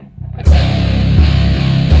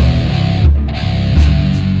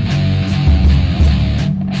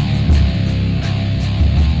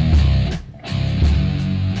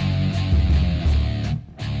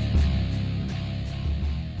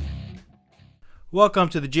Welcome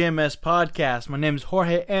to the JMS Podcast. My name is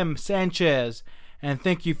Jorge M. Sanchez, and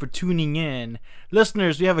thank you for tuning in.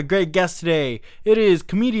 Listeners, we have a great guest today. It is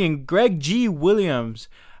comedian Greg G. Williams.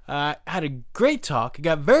 I had a great talk. I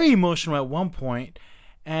got very emotional at one point,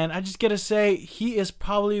 and I just got to say, he is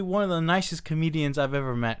probably one of the nicest comedians I've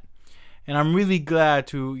ever met. And I'm really glad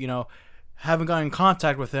to, haven't gotten in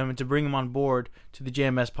contact with him and to bring him on board to the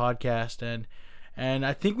JMS Podcast. And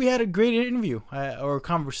I think we had a great interview, or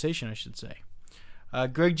conversation, I should say.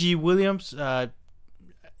 Greg G. Williams, I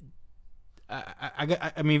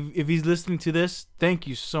mean, if he's listening to this, thank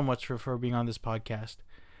you so much for being on this podcast.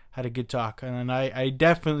 Had a good talk, and I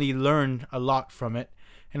definitely learned a lot from it,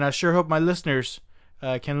 and I sure hope my listeners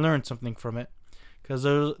can learn something from it, because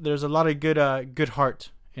there's a lot of good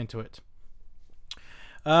heart into it.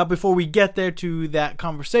 Before we get there to that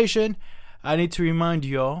conversation, I need to remind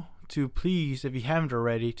you all to please, if you haven't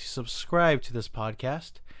already, to subscribe to this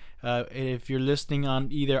podcast. If you're listening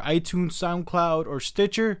on either iTunes, SoundCloud, or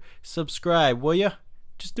Stitcher, subscribe, will ya?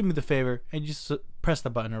 Just do me the favor and just press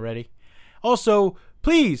the button already. Also,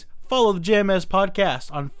 please follow the JMS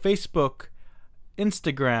Podcast on Facebook,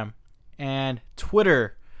 Instagram, and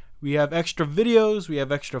Twitter. We have extra videos, we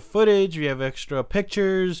have extra footage, we have extra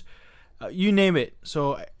pictures, you name it.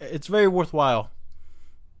 So it's very worthwhile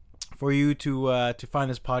for you to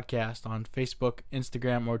find this podcast on Facebook,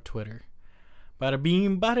 Instagram, or Twitter. Bada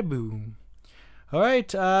beam, bada boom. All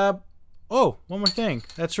right. One more thing.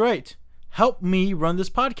 That's right. Help me run this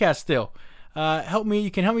podcast still. Help me. You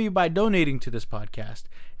can help me by donating to this podcast.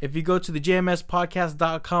 If you go to the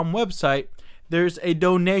jmspodcast.com website, there's a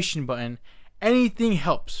donation button. Anything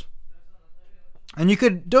helps. And you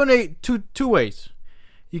could donate two ways.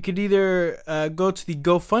 You could either go to the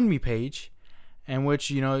GoFundMe page, in which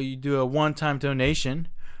you do a one-time donation.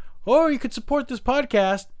 Or you could support this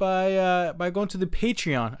podcast by going to the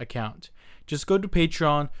Patreon account. Just go to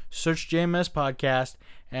Patreon, search JMS Podcast,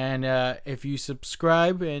 and if you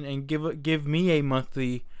subscribe and give me a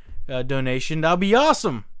monthly donation, that'll be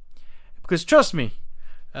awesome. Because trust me,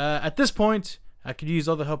 at this point, I could use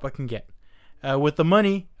all the help I can get. With the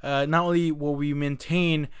money, not only will we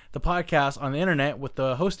maintain the podcast on the internet with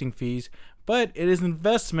the hosting fees, but it is an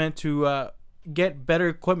investment to get better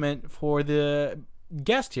equipment for the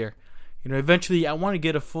guest here. Eventually I want to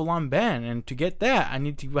get a full-on band, and to get that I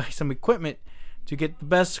need to buy some equipment to get the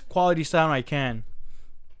best quality sound I can.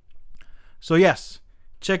 So yes,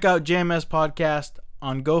 check out JMS Podcast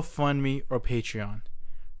on GoFundMe or Patreon.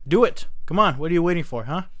 Do it. Come on, what are you waiting for,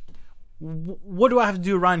 huh? What do I have to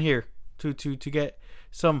do around here to get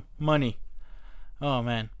some money? Oh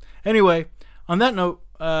man. Anyway, on that note,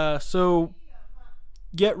 so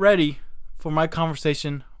get ready for my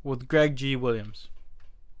conversation with Greg G. Williams.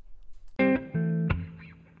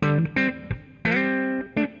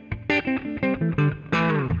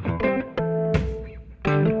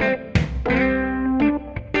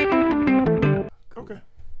 Okay.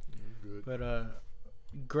 But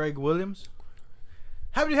Greg Williams,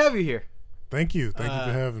 happy to have you here. Thank you for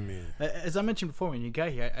having me. As I mentioned before, when you got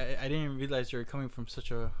here, I didn't realize you were coming from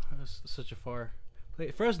such a far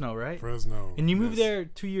place. Fresno, right? Fresno. And you moved there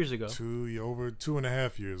 2 years ago. Over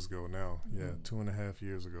 2.5 years ago now. Yeah, 2.5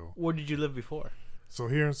 years ago. Where did you live before? So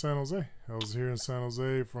here in San Jose. I was here in San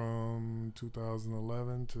Jose from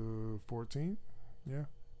 2011 to 14. Yeah.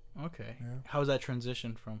 Okay. Yeah. How was that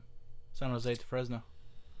transition from San Jose to Fresno?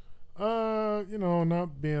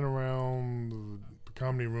 Not being around the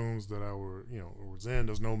comedy rooms that I was in.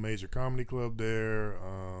 There's no major comedy club there.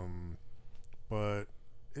 But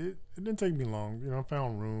it didn't take me long. I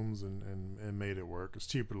found rooms and made it work. It's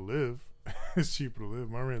cheaper to live. It's cheaper to live.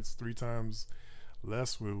 My rent's 3 times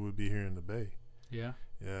less what it would be here in the Bay. Yeah.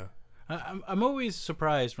 Yeah. I'm always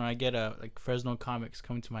surprised when I get Fresno comics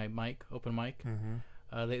coming to my open mic. Mm-hmm.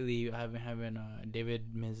 Lately, I've been having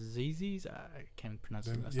David Mezizis. I can't pronounce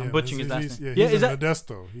his last name. Yeah, I'm butchering his last name. Yeah, is that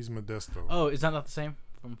Modesto? He's Modesto. Oh, is that not the same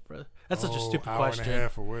from Fresno? That's such a stupid question. Hour and a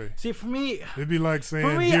half away. See, for me, it'd be like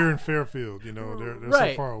saying here in Fairfield. They're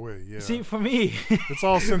right. so far away. Yeah. See, for me, it's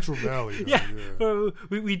all Central Valley. Yeah.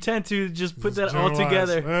 We tend to just put that all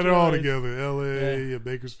together. Put it all together. L.A.,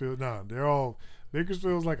 Bakersfield. Nah, they're all.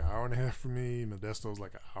 Bakersfield's like an hour and a half for me. Modesto's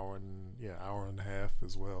like an hour and a half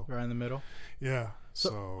as well. Right in the middle. Yeah.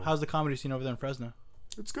 So how's the comedy scene over there in Fresno?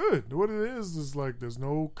 It's good. What it is like there's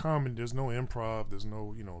no comedy, there's no improv, there's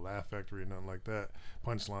no Laugh Factory, nothing like that.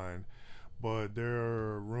 Punchline. But there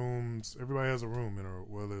are rooms. Everybody has a room,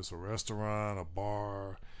 whether it's a restaurant, a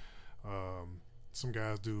bar. Some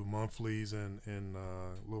guys do monthlies and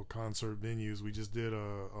little concert venues. We just did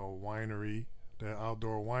a winery, that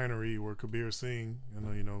outdoor winery where Kabir Singh,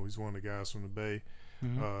 he's one of the guys from the Bay.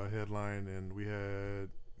 headline, and we had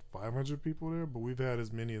 500 people there, but we've had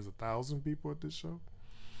as many as 1,000 people at this show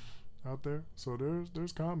out there. So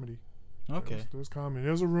there's comedy. Okay. There's comedy.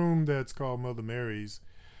 There's a room that's called Mother Mary's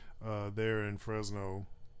there in Fresno.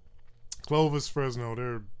 Clovis,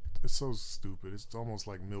 Fresno. It's so stupid. It's almost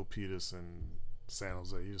like Milpitas and San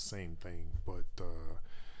Jose. You're the same thing. But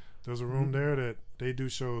there's a room there that they do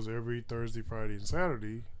shows every Thursday, Friday, and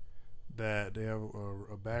Saturday. That they have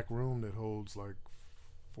a back room that holds like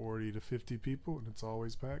 40 to 50 people, and it's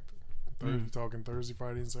always packed. Talking Thursday,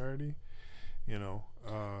 Friday, and Saturday. You know.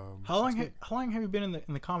 How long have you been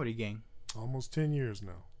in the comedy game? Almost 10 years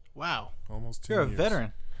now. Wow. Almost 10 You're a years.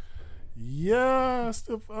 veteran. Yeah,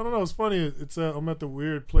 I don't know. It's funny. I'm at the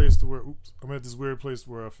weird place I'm at this weird place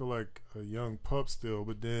where I feel like a young pup still,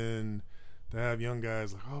 but then to have young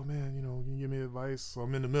guys like, oh man, you know, can you give me advice? So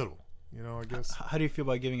I'm in the middle, you know, I guess. How do you feel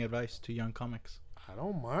about giving advice to young comics? I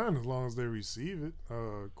don't mind as long as they receive it.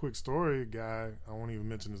 Quick story, a guy, I won't even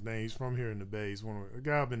mention his name. He's from here in the Bay. He's a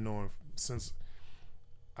guy I've been knowing since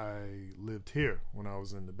I lived here when I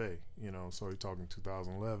was in the Bay, you know, so he's talking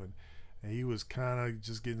 2011. And he was kind of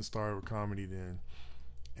just getting started with comedy then.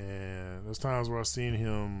 And there's times where I've seen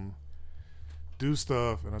him do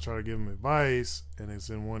stuff and I try to give him advice and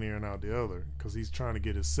it's in one ear and out the other because he's trying to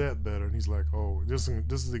get his set better. And he's like, oh, this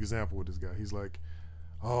is the example with this guy. He's like,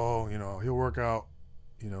 oh, you know, he'll work out,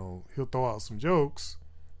 you know, he'll throw out some jokes.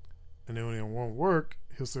 And then when it won't work,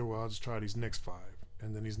 he'll say, well, I'll just try these next 5.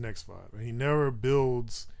 And then these next 5. And he never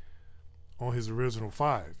builds on his original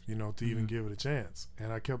 5, you know, to even give it a chance.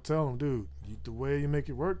 And I kept telling him, dude, the way you make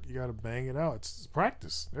it work, you got to bang it out. It's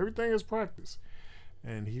practice. Everything is practice.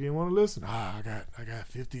 And he didn't want to listen. I got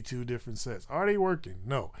 52 different sets. Are they working?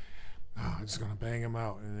 No. I'm just going to bang them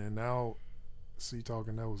out. And then now,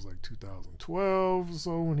 that was like 2012 or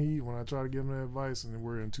so when I tried to give him that advice, and then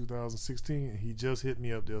we're in 2016, and he just hit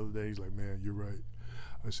me up the other day. He's like, man, you're right.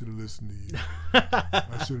 I should have listened to you.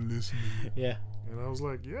 I should have listened to you. Yeah. And I was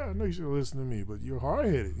like, yeah, I know you should have listened to me, but you're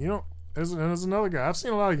hard-headed. You know, there's another guy. I've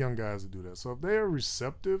seen a lot of young guys that do that. So if they are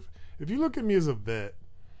receptive, if you look at me as a vet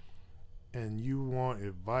and you want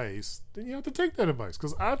advice, then you have to take that advice.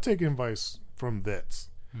 Because I've taken advice from vets.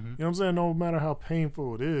 You know what I'm saying? No matter how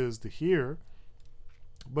painful it is to hear.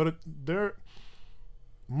 But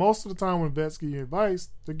most of the time when vets give you advice,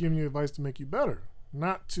 they're giving you advice to make you better,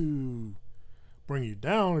 not to bring you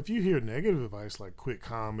down. If you hear negative advice like quit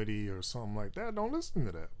comedy or something like that, don't listen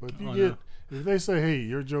to that. But if if they say, hey,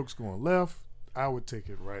 your joke's going left, I would take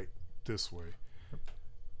it right this way,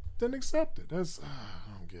 then accept it. I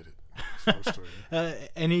don't get it. It's frustrating.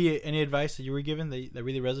 Any advice that you were given that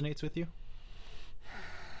really resonates with you?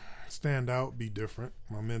 Stand out, be different.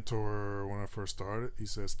 My mentor, when I first started, he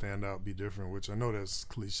said stand out, be different, which I know that's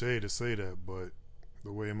cliche to say that, but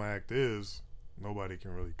the way my act is, nobody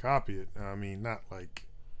can really copy it. I mean, not like,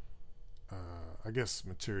 I guess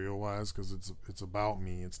material-wise, because it's about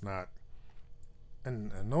me. It's not,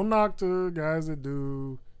 and no knock to guys that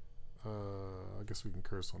do, I guess we can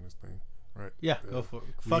curse on this thing, right? Yeah, go for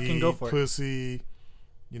it. Fucking go for it. Pussy,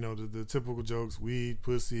 you know, the typical jokes, weed,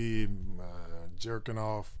 pussy, jerking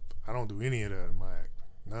off. I don't do any of that in my act.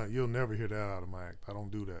 No, you'll never hear that out of my act. I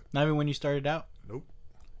don't do that. Not even when you started out? Nope.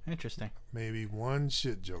 Interesting. Maybe one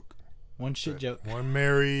shit joke. One shit joke. One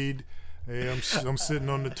married. Hey, I'm sitting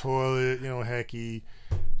on the toilet, you know, hacky.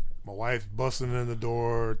 My wife busting in the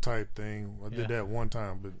door type thing. I did that one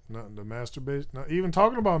time, but not the masturbation. Not even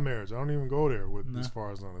talking about marriage. I don't even go there with as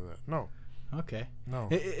far as none of that. No. Okay. No.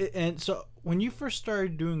 And so when you first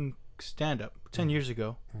started doing stand-up 10 years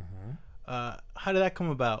ago, how did that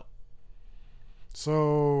come about?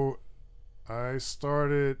 So I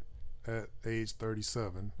started at age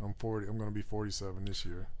 37. I'm 40. I'm going to be 47 this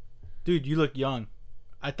year. Dude, you look young.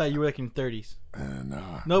 I thought you were like in 30s.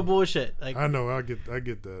 Nah. No bullshit. Like I know. I get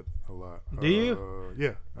that a lot. Do you?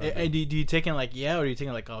 Yeah. Do you take it like or do you take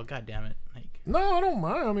it like, oh god damn it? Like no, I don't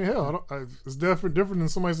mind. I mean, hell, it's different than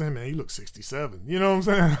somebody saying, man, you look 67. You know what I'm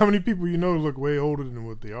saying? How many people you know look way older than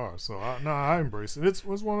what they are? So I embrace it. It's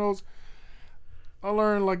one of those. I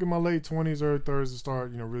learned like in my late 20s, early 30s to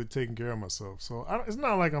start, you know, really taking care of myself. So it's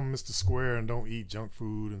not like I'm Mr. Square and don't eat junk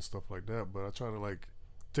food and stuff like that, but I try to like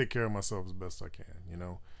take care of myself as best I can, you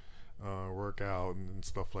know, work out and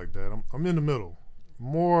stuff like that. I'm in the middle,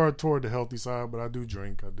 more toward the healthy side, but I do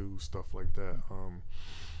drink, I do stuff like that.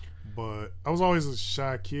 But I was always a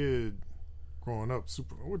shy kid growing up,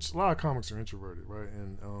 which a lot of comics are introverted, right?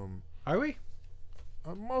 And are we?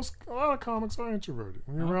 A lot of comics are introverted.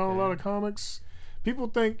 When you're around a lot of comics, people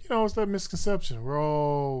think, you know, it's that misconception. We're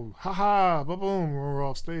all ha-ha, ba-boom, when we're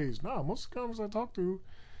off stage. Nah, most of the comics I talk to,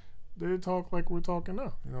 they talk like we're talking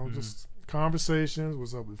now. You know, just conversations.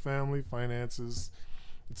 What's up with family, finances.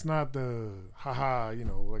 It's not the haha,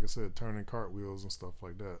 like I said, turning cartwheels and stuff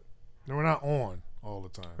like that. No, we're not on all the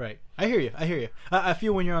time. Right. I hear you. I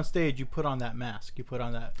feel when you're on stage, you put on that mask. You put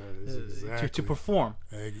on that to perform.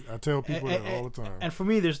 I tell people that all the time. And for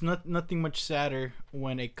me, there's nothing much sadder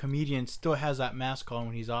when a comedian still has that mask on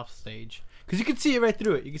when he's off stage. Because you can see it right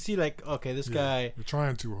through it. You can see like, okay, this guy... You're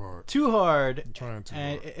trying too hard.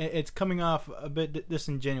 And it's coming off a bit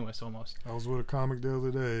disingenuous almost. I was with a comic the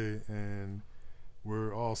other day, and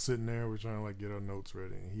we're all sitting there. We're trying to like get our notes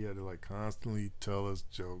ready. And he had to like constantly tell us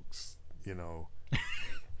jokes, And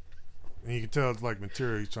you can tell it's like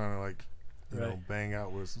material he's trying to like, bang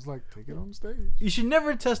out with. It's like, take it on the stage. You should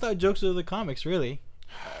never test out jokes with other comics, really.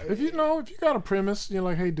 If you got a premise, you're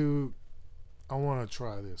like, hey, dude, I want to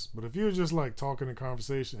try this. But if you're just like talking in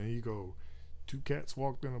conversation and you go, 2 cats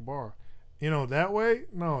walked in a bar, that way,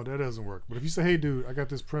 no, that doesn't work. But if you say, hey, dude, I got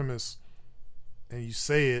this premise, and you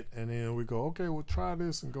say it, and then we go, okay, well, try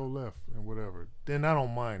this and go left and whatever, then I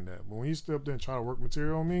don't mind that. But when you step up there and try to work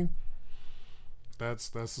material on me, that's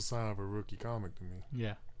the sign of a rookie comic to me.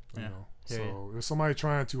 Yeah. So if somebody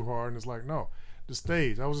trying too hard, and it's like, no, the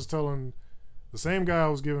stage. I was just telling the same guy I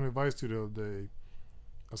was giving advice to the other day.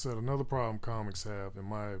 I said another problem comics have, in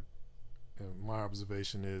my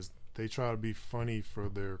observation, is they try to be funny for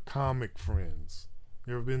their comic friends.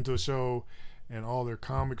 You ever been to a show and all their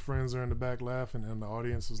comic friends are in the back laughing and the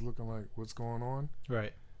audience is looking like, what's going on?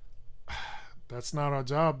 Right. That's not our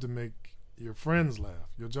job to make your friends laugh.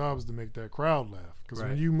 Your job is to make that crowd laugh. Because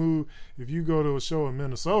when you move, if you go to a show in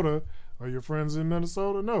Minnesota, are your friends in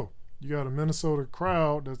Minnesota? No. You got a Minnesota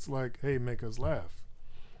crowd that's like, hey, make us laugh.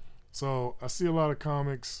 So I see a lot of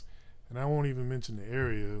comics, and I won't even mention the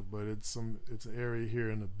area, but it's an area here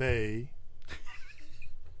in the Bay.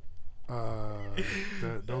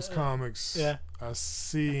 Those comics, I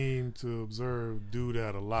seem to observe do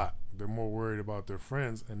that a lot. They're more worried about their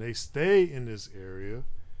friends, and they stay in this area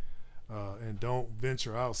and don't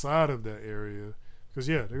venture outside of that area. Because,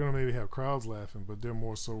 they're going to maybe have crowds laughing, but they're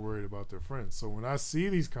more so worried about their friends. So when I see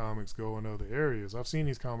these comics go in other areas, I've seen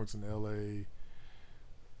these comics in L.A.,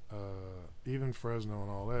 even Fresno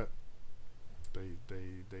and all that,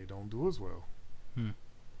 they don't do as well.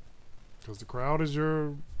 Because the crowd is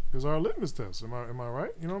our litmus test. Am I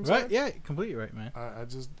right? You know what I'm saying? Right, yeah, completely right, man. I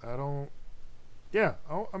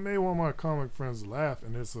may want my comic friends to laugh,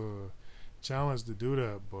 and it's a challenge to do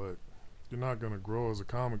that, but you're not going to grow as a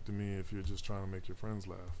comic to me if you're just trying to make your friends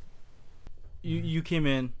laugh. You came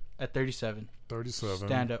in at 37.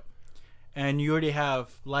 Stand up. And you already have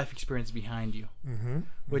life experience behind you,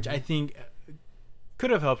 which I think could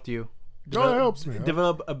have helped you. It helps me.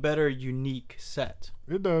 Develop a better, unique set.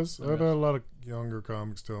 It does. I've had a lot of younger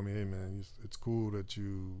comics tell me, hey, man, it's cool that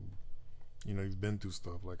you've been through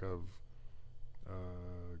stuff. Like I've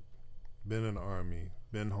been in the Army,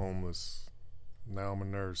 been homeless, now I'm a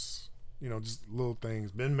nurse. Just little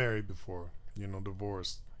things. Been married before,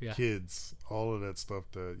 divorced, kids, all of that stuff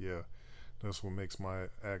that's what makes my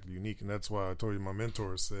act unique. And that's why I told you my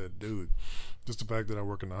mentor said, dude, just the fact that I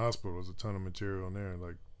work in the hospital, there's a ton of material in there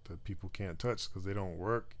like that people can't touch because they don't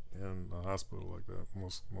work in a hospital like that.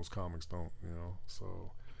 Most comics don't,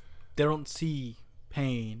 so they don't see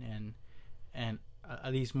pain and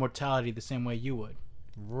at least mortality the same way you would.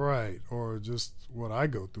 Right, or just what I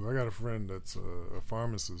go through. I got a friend that's a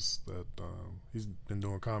pharmacist that he's been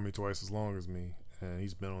doing comedy twice as long as me, and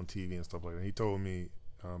he's been on TV and stuff like that. He told me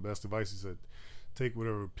best advice. He said, take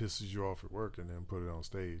whatever pisses you off at work and then put it on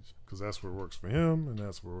stage, because that's what works for him and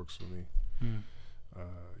that's what works for me. And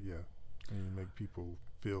you make people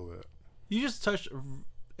feel that. You just touched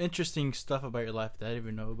interesting stuff about your life that I didn't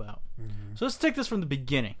even know about. So let's take this from the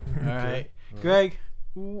beginning. All right, Greg.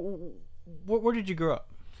 Where did you grow up?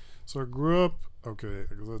 So I grew up,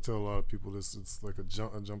 because I tell a lot of people this, it's like a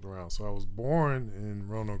jump around. So I was born in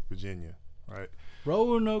Roanoke, Virginia, right?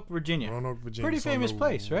 Roanoke, Virginia. Pretty famous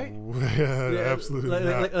place, right? Yeah, absolutely.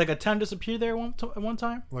 Like a town disappeared there at one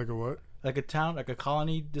time? Like a what? Like a town, like a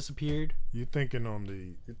colony disappeared? You're thinking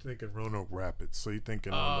Roanoke Rapids. So you're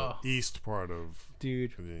thinking on the east part of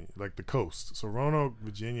Virginia, like the coast. So Roanoke,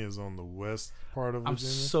 Virginia is on the west part of Virginia. I'm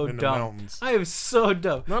so in dumb. The mountains. I am so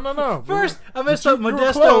dumb. No. First, I messed up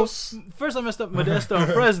Modesto. First, I messed up Modesto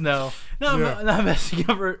and Fresno. Now I'm messing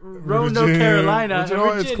up Roanoke, Virginia, Carolina.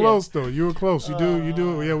 But it's close though. You were close. You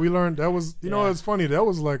do. Yeah, we learned that was. It's funny. That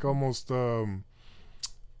was like almost.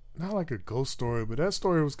 Not like a ghost story, but that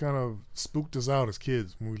story was kind of spooked us out as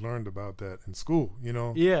kids when we learned about that in school,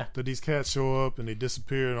 Yeah. That these cats show up and they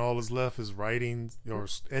disappear and all that's left is writings or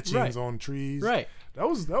etchings on trees. Right. That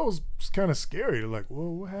was kind of scary. Like,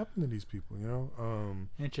 well, what happened to these people,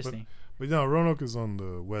 Interesting. But no, Roanoke is on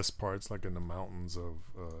the west part. It's like in the mountains of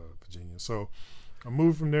Virginia. So I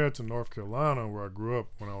moved from there to North Carolina, where I grew up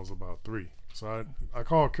when I was about 3. So I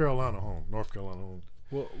call Carolina home, North Carolina home.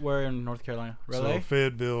 Where in North Carolina? Raleigh? So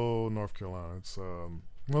Fayetteville, North Carolina. It's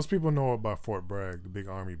most people know about Fort Bragg, the big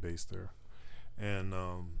Army base there, and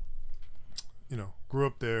grew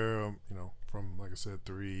up there. From like I said,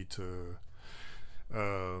 3 to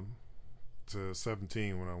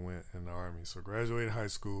 17 when I went in the Army. So graduated high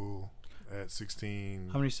school at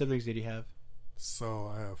 16. How many siblings did you have?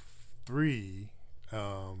 So I have 3.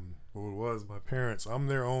 What it was, my parents. I'm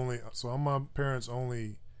my parents'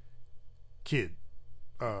 only kid,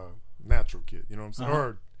 natural kid. You know what I'm saying?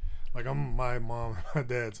 Or like I'm my mom and my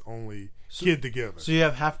dad's only kid together. So you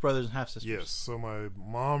have half brothers and half sisters. Yes. So my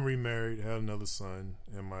mom remarried, had another son,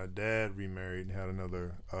 and my dad remarried and had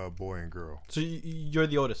another boy and girl. So you're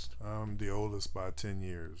the oldest. I'm the oldest by 10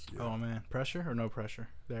 years. Yeah. Oh man, pressure or no pressure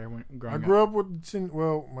there when growing up? I grew up with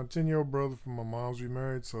my 10-year-old brother from my mom's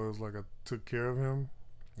remarried, so it was like I took care of him.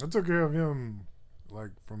 I took care of him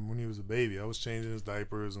like from when he was a baby. I was changing his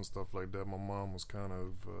diapers and stuff like that. My mom was kind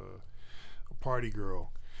of a party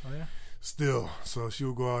girl. Oh yeah. Still, so she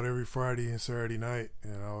would go out every Friday and Saturday night,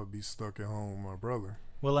 and I would be stuck at home with my brother.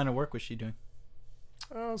 What line of work was she doing?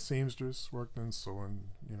 Seamstress, worked in sewing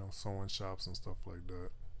shops and stuff like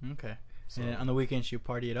that. Okay. So and on the weekends, she would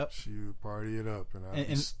party it up? She would party it up, and I'd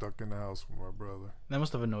be stuck in the house with my brother. That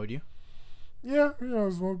must have annoyed you. Yeah, I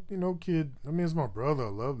was kid. I mean, it's my brother. I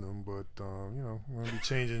loved him, but I'm gonna be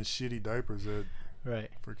changing shitty diapers at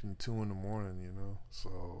freaking 2 a.m.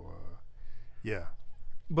 So yeah.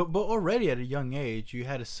 But already at a young age, you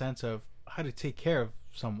had a sense of how to take care of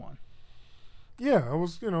someone. Yeah, I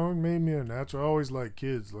was. It made me a natural. I always liked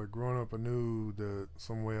kids. Like growing up, I knew that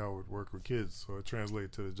some way I would work with kids, so it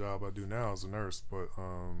translated to the job I do now as a nurse. But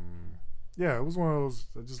yeah, it was one of those.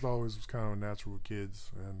 I just always was kind of natural with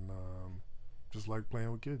kids, and just like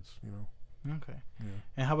playing with kids. Okay. Yeah.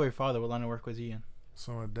 And how about your father? What line of work was he in?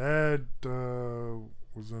 So my dad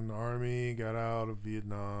was in the Army, got out of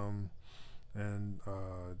Vietnam, and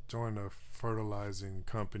joined a fertilizing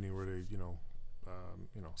company where they,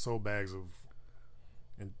 sold bags of,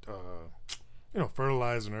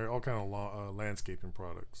 fertilizer and all kind of landscaping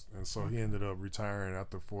products. And so he ended up retiring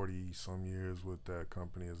after 40 some years with that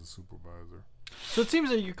company as a supervisor. So it seems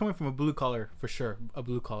that you're coming from a blue collar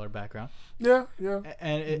background. Yeah.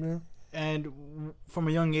 And from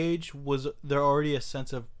a young age, was there already a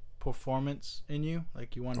sense of performance in you?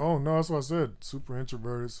 Like you wanted? Oh no, that's what I said. Super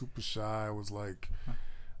introverted, super shy. I was like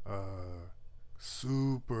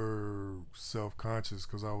super self-conscious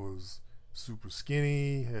because I was super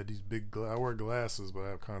skinny. Had these big. I wear glasses, but I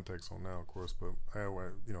have contacts on now, of course. But I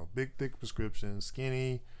wear big, thick prescription,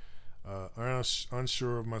 skinny,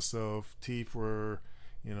 unsure of myself. Teeth were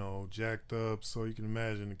jacked up. So you can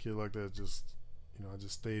imagine a kid like that just. I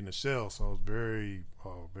just stayed in the shell, so I was very,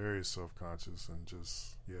 very self-conscious and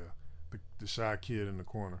just, the shy kid in the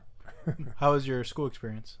corner. How was your school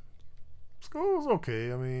experience? School was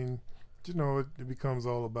okay. I mean, it becomes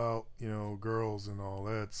all about, girls and all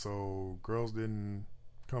that, so girls didn't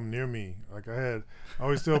come near me. Like I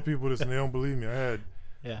always tell people this and they don't believe me. I had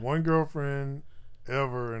one girlfriend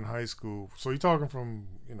ever in high school. So you're talking from,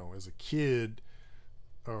 as a kid,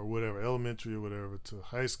 or whatever, elementary or whatever, to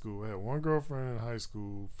high school. I had one girlfriend in high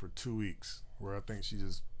school for 2 weeks where I think she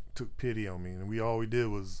just took pity on me. And all we did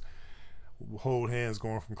was hold hands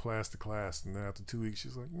going from class to class. And then after 2 weeks,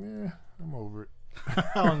 she's like, I'm over it.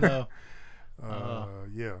 Oh, no.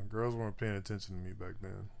 Yeah, girls weren't paying attention to me back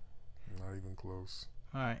then. Not even close.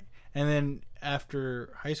 All right. And then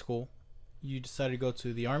after high school, you decided to go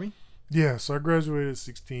to the Army? Yeah, so I graduated at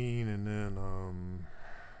 16 and then...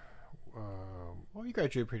 well, you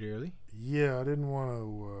graduated pretty early. Yeah, I didn't want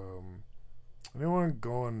to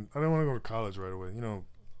go to college right away.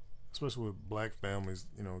 Especially with black families.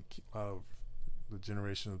 A lot of the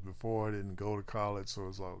generations before I didn't go to college, so it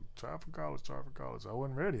was like try for college. I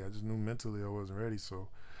wasn't ready. I just knew mentally I wasn't ready. So,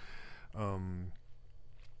 I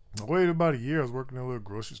waited about a year. I was working in a little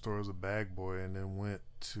grocery store as a bag boy, and then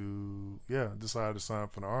decided to sign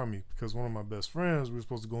up for the Army because one of my best friends, we were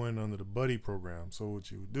supposed to go in under the buddy program. So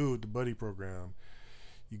what you would do with the buddy program,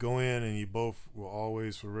 you go in and you both will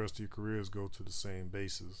always for the rest of your careers go to the same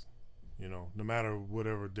bases, no matter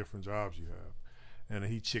whatever different jobs you have. And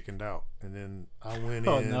he chickened out, and then I went in.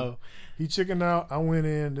 Oh no! He chickened out. I went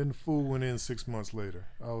in. Then the fool went in 6 months later.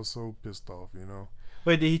 I was so pissed off,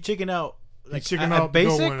 Wait, did he chicken out? Like he chickened out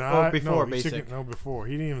basic or before basic? Before.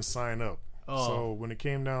 He didn't even sign up. Oh. So when it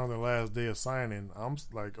came down to the last day of signing, I'm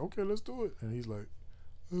like, okay, let's do it. And he's like,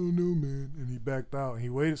 I don't know, man. And he backed out. He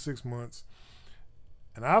waited 6 months.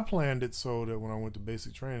 And I planned it so that when I went to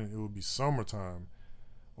basic training, it would be summertime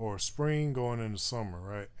or spring going into summer,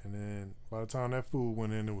 right? And then by the time that fool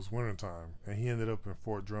went in, it was wintertime. And he ended up in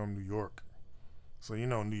Fort Drum, New York. So,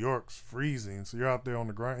 New York's freezing. So you're out there on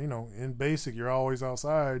the ground, in basic, you're always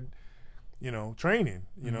outside, training,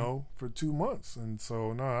 for 2 months. And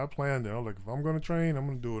so, I planned it. I was like, if I'm going to train, I'm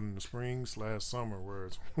going to do it in the spring/summer where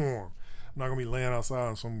it's warm. I'm not going to be laying outside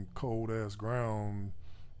on some cold-ass ground,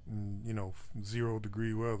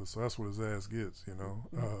 0-degree weather. So that's what his ass gets,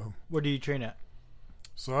 Where do you train at?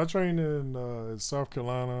 So I trained in South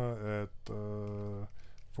Carolina at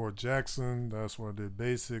Fort Jackson. That's where I did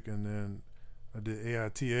basic. And then I did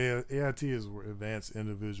AIT. AIT is Advanced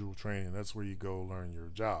Individual Training. That's where you go learn your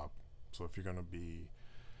job. So if you're going to be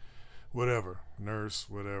whatever, nurse,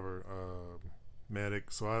 whatever,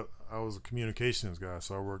 medic. So I was a communications guy.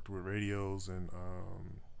 So I worked with radios and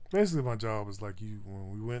basically my job was like when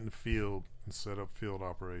we went in the field and set up field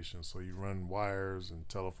operations. So you run wires and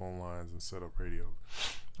telephone lines and set up radios.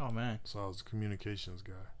 Oh, man. So I was a communications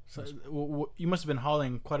guy. So you must have been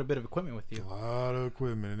hauling quite a bit of equipment with you. A lot of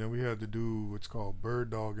equipment. And then we had to do what's called bird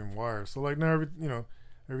dogging wire. So like now,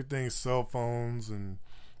 everything's cell phones and,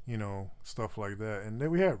 stuff like that. And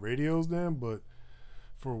then we had radios then, but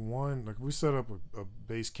for one, like we set up a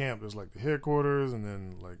base camp. There's like the headquarters and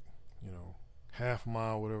then like, half a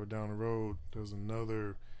mile, whatever, down the road, there's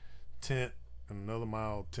another tent, another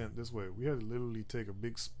mile tent this way. We had to literally take a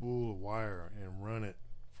big spool of wire and run it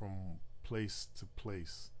from place to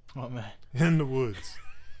place. Oh, man. In the woods.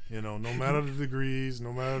 No matter the degrees,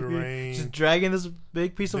 no matter the rain. Just dragging this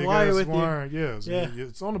big piece of wire with you. Yeah, so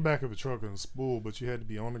it's on the back of a truck and a spool, but you had to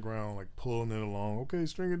be on the ground, like pulling it along. Okay,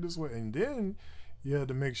 string it this way. And then you had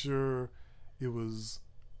to make sure it was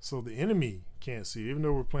so the enemy can't see. Even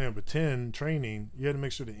though we're playing pretend training, you had to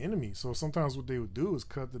make sure the enemy. So sometimes what they would do is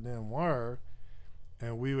cut the damn wire,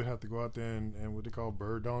 and we would have to go out there and what they call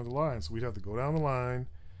bird down the line. So we'd have to go down the line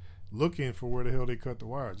looking for where the hell they cut the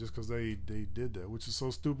wire just because they did that, which is so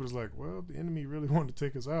stupid. It's like, well, the enemy really wanted to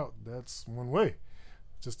take us out. That's one way.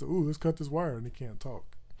 Just let's cut this wire, and they can't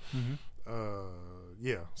talk. Mm-hmm.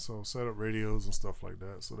 So set up radios and stuff like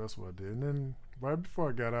that. So that's what I did. And then right before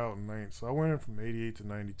I got out so I went in from 88 to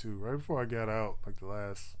 92. Right before I got out, like the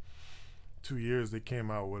last 2 years, they came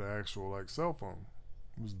out with an actual like cell phone.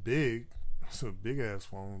 It was big. It's a big ass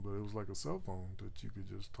phone, but it was like a cell phone that you could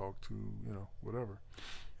just talk to, whatever.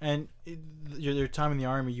 And your time in the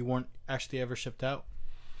Army, you weren't actually ever shipped out?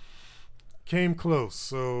 Came close.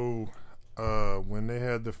 So when they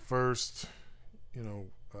had the first,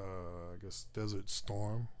 I guess Desert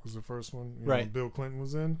Storm was the first one. Right. Bill Clinton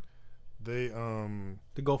was in. They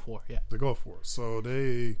the Gulf War, yeah. The Gulf War. So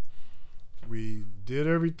we did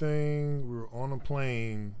everything. We were on a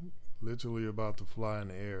plane, literally about to fly in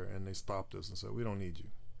the air, and they stopped us and said, "We don't need you."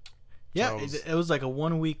 Yeah, it was like a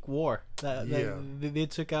 1 week war. They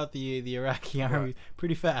took out the Iraqi army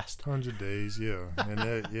pretty fast. 100 days, yeah, and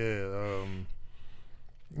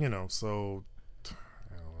so.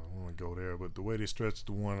 I want to go there, but the way they stretched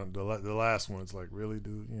the last one, it's like, really,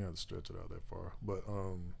 dude, you have to stretch it out that far. But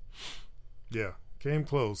came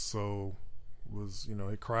close. So was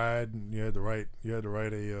it cried, and you had to write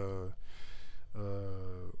a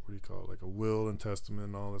what do you call it, like a will and testament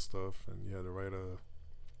and all this stuff, and you had to write a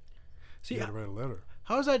letter.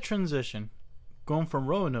 How was that transition, going from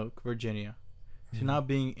Roanoke, Virginia, to now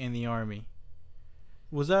being in the Army?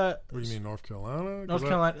 Was that? What do you mean, North Carolina? North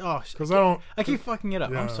Carolina. Oh, because I keep fucking it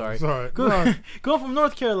up. Yeah, I'm sorry. Sorry. Going from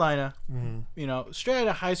North Carolina, mm-hmm. Straight out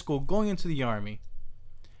of high school, going into the Army,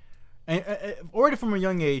 and already from a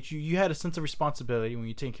young age, you had a sense of responsibility when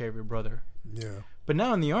you take care of your brother. Yeah. But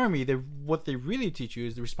now in the Army, what they really teach you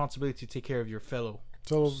is the responsibility to take care of your fellow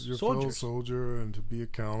soldier, and to be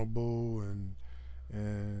accountable and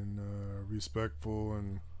respectful,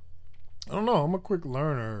 and I don't know. I'm a quick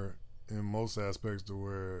learner in most aspects, to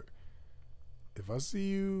where if I see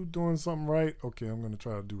you doing something right, okay, I'm going to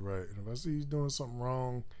try to do right. And if I see you doing something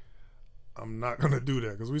wrong, I'm not going to do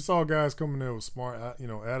that. Because we saw guys coming there with smart,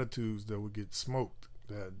 attitudes that would get smoked.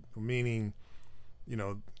 That meaning,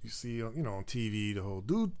 you see, on TV, the whole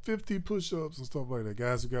do 50 push-ups and stuff like that.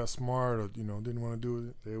 Guys who got smart or, didn't want to do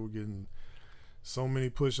it, they were getting so many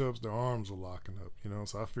push-ups, their arms were locking up,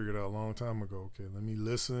 So I figured out a long time ago, okay, let me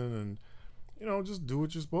listen and just do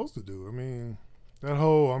what you're supposed to do. I mean, that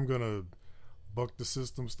whole I'm gonna buck the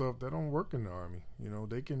system stuff, that don't work in the Army.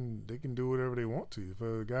 They can do whatever they want to. If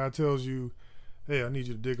a guy tells you, "Hey, I need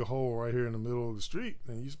you to dig a hole right here in the middle of the street,"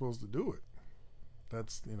 then you're supposed to do it.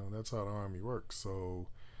 That's that's how the Army works. So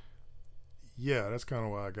yeah, that's kind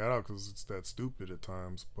of why I got out, because it's that stupid at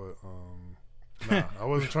times. But Nah, I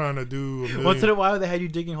wasn't trying to do a million. Once in a while, they had you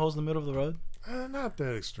digging holes in the middle of the road? Not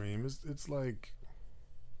that extreme. It's like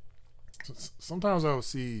sometimes I would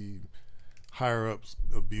see higher ups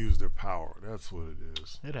abuse their power. That's what it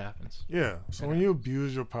is. It happens. Yeah. So when you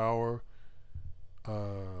abuse your power,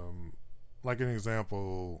 like an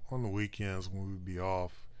example, on the weekends when we'd be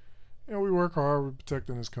off, we work hard, we're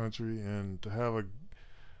protecting this country, and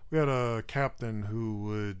we had a captain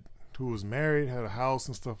who was married, had a house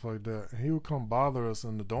and stuff like that, and he would come bother us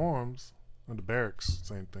in the dorms, in the barracks,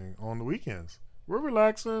 same thing, on the weekends. We're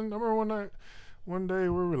relaxing. I remember one day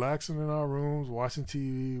we're relaxing in our rooms, watching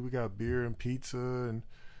TV. We got beer and pizza, and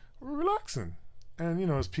we're relaxing. And,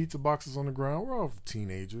 there's pizza boxes on the ground. We're all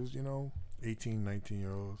teenagers, 18,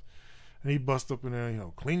 19-year-olds. And he bust up in there,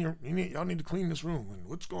 y'all need to clean this room, and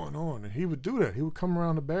what's going on? And he would do that. He would come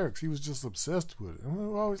around the barracks. He was just obsessed with it. And we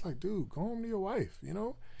were always like, dude, go home to your wife,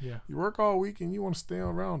 Yeah. You work all week and you want to stay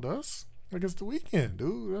around us? Like, it's the weekend,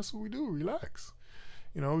 dude. That's what we do. Relax.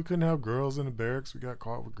 We couldn't have girls in the barracks. We got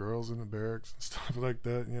caught with girls in the barracks and stuff like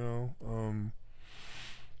that,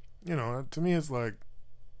 to me, it's like,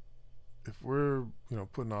 if we're,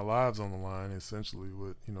 putting our lives on the line, essentially,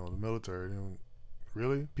 with, the military, then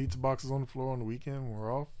really, pizza boxes on the floor on the weekend when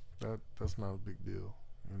we're off, that's not a big deal,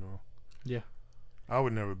 Yeah. I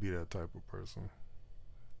would never be that type of person,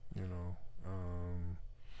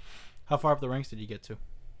 How far up the ranks did you get to?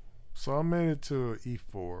 So I made it to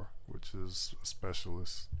E4, which is a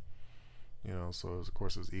specialist. So of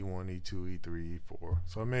course it's E1, E2, E3, E4.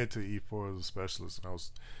 So I made it to E4 as a specialist, and I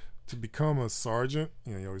was to become a sergeant.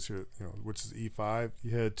 You always hear, which is E5.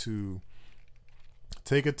 You had to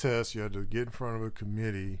take a test. You had to get in front of a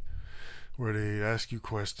committee where they ask you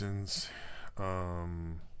questions,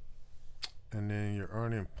 and then you're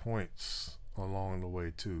earning points along the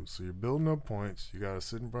way too. So you're building up points. You got to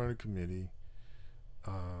sit in front of the committee.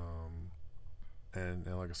 And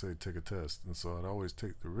like I said, take a test. And so I'd always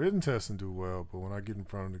take the written test and do well, but when I get in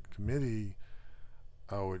front of the committee,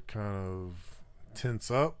 I would kind of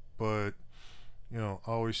tense up, but I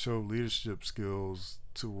always show leadership skills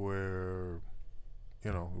to where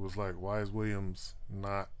it was like, why is Williams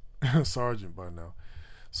not a sergeant by now?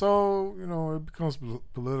 So it becomes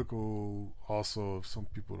political also. If some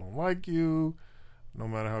people don't like you, no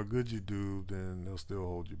matter how good you do, then they'll still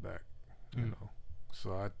hold you back.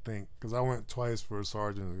 So I think, because I went twice for a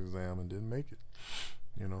sergeant's exam and didn't make it,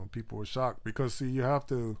 people were shocked because, see, you have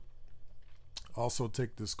to also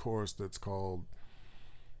take this course that's called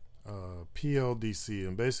PLDC,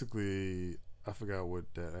 and basically, I forgot what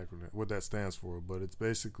that stands for, but it's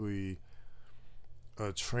basically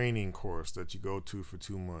a training course that you go to for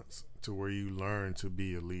 2 months to where you learn to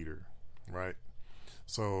be a leader, right?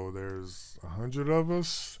 So there's 100 of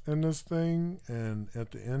us in this thing, and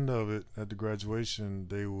at the end of it, at the graduation,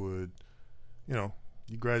 they would,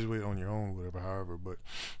 you graduate on your own, whatever, however, but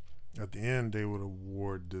at the end, they would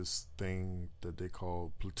award this thing that they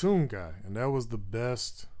call platoon guy, and that was the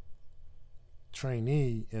best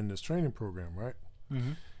trainee in this training program, right?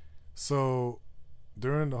 Mm-hmm. So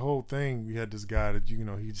during the whole thing, we had this guy that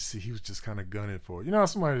he was just kind of gunning for it.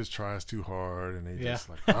 Somebody just tries too hard, and they just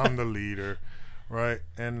like, I'm the leader. Right,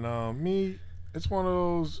 and me, it's one of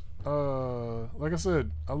those, like I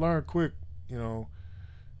said, I learned quick,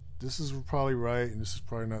 this is probably right, and this is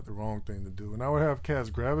probably not the wrong thing to do. And I would have cats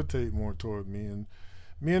gravitate more toward me, and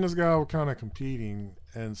me and this guy were kind of competing.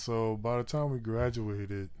 And so by the time we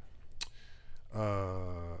graduated,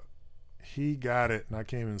 he got it, and I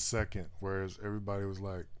came in second, whereas everybody was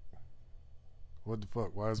like, what the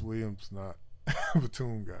fuck, why is Williams not a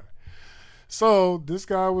platoon guy? So this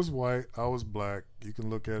guy was white, I was black. You can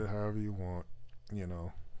look at it however you want,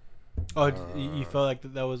 Oh, you felt like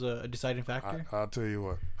that was a deciding factor? I'll tell you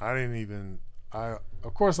what.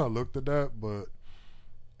 Of course I looked at that,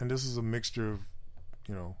 and this is a mixture of,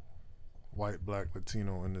 white, black,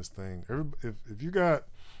 Latino in this thing. If you got,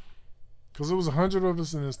 because it was 100 of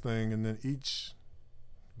us in this thing, and then each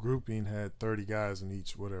grouping had 30 guys in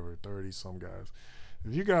each, 30 some guys.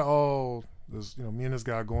 If you got all this, me and this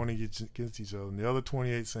guy going against each other, and the other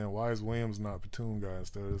 28 saying, why is Williams not platoon guy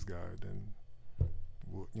instead of this guy, then,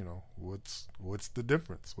 what's the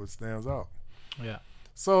difference? What stands out? Yeah.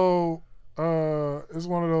 So it's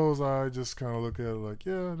one of those, I just kind of look at it like,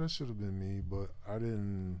 yeah, that should have been me, but I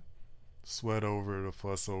didn't sweat over it or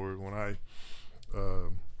fuss over it. When I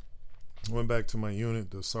went back to my unit,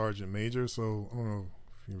 the sergeant major, so I don't know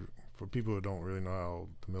if for people who don't really know how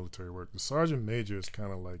the military works, the sergeant major is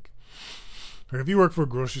kind of like, if you work for a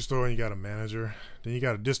grocery store and you got a manager, then you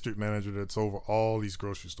got a district manager that's over all these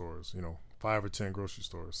grocery stores, 5 or 10 grocery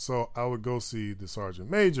stores. So I would go see the sergeant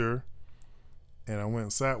major, And I went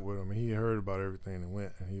and sat with him, and he heard about everything and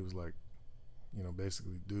went, and he was like, you know,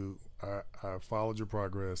 basically, dude, I followed your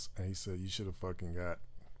progress, and he said, you should have fucking got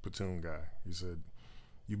platoon guy. He said,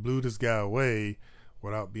 you blew this guy away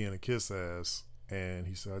without being a kiss ass, and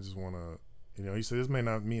he said, I just want to, you know, he said, this may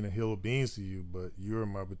not mean a hill of beans to you, but you're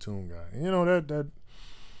my platoon guy. And, you know,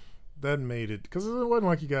 that made it, because it wasn't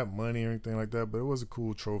like he got money or anything like that, but it was a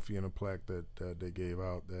cool trophy and a plaque that they gave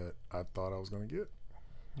out that I thought I was going to get.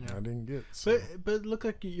 Yeah. I didn't get. So. But it looked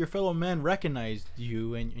like your fellow men recognized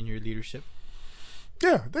you and your leadership.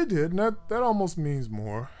 Yeah, they did. And that almost means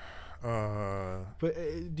more. But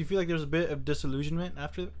do you feel like there's a bit of disillusionment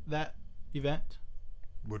after that event?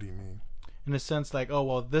 What do you mean? In a sense, like, oh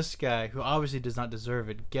well, this guy who obviously does not deserve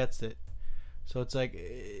it gets it. So it's like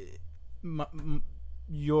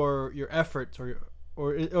your efforts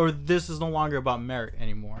or this is no longer about merit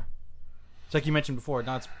anymore. It's like you mentioned before.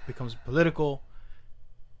 Now it becomes political.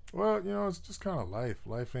 Well, you know, it's just kind of life.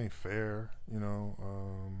 Life ain't fair, you know.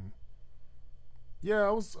 Yeah,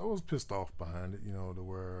 I was pissed off behind it, you know, to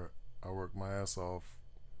where I worked my ass off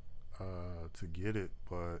to get it,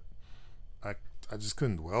 but I just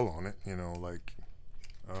couldn't dwell on it, you know, like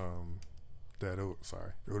it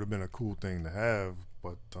would have been a cool thing to have,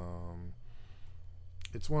 but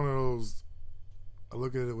it's one of those. I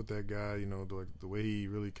look at it with that guy, you know, the way he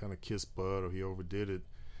really kind of kissed butt or he overdid it.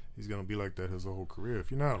 He's gonna be like that his whole career.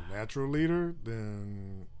 If you're not a natural leader,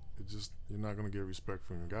 then you're not gonna get respect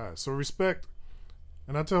from your guys. So respect,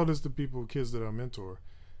 and I tell this to people, kids that I mentor.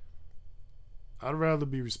 I'd rather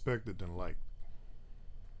be respected than liked.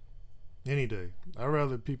 Any day, I'd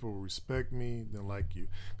rather people respect me than like you,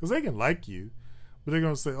 because they can like you, but they're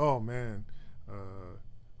gonna say, "Oh man,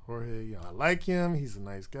 Jorge, you know, I like him. He's a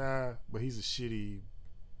nice guy, but he's a shitty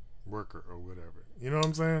worker or whatever." You know what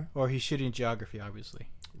I'm saying? Or he's shitty in geography, obviously.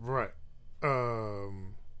 Right.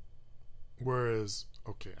 Whereas,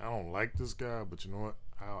 okay, I don't like this guy, but you know what?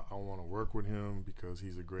 I want to work with him because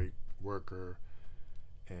he's a great worker,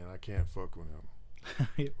 and I can't fuck with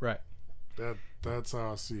him. Right. That's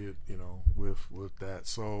how I see it, you know, with that.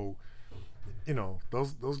 So, you know,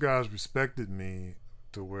 those guys respected me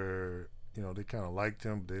to where, you know, they kind of liked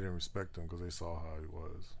him, but they didn't respect him because they saw how he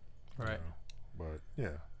was. Right. You know? But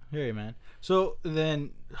yeah. I hear you, man. So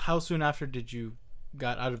then, how soon after did you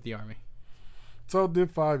got out of the Army? So I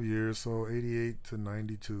did 5 years, so 88 to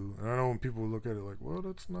 92. And I know when people look at it like, well,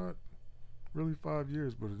 that's not really 5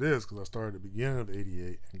 years, but it is, because I started at the beginning of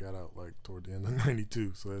 88 and got out like toward the end of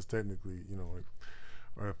 92. So that's technically, you know, like,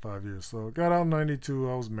 all right, 5 years. So I got out in 92.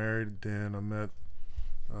 I was married then. I met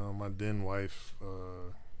my then wife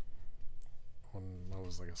when I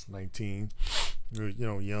was, I guess, 19. You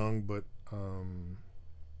know, young, but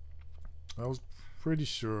I was pretty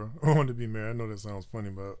sure I wanted to be married. I know that sounds funny,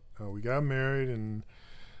 but we got married, and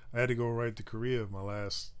I had to go right to Korea.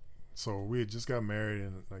 So we had just got married,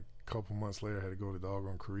 and like a couple months later, I had to go to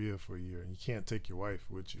doggone Korea for a year. And you can't take your wife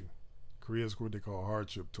with you. Korea is what they call a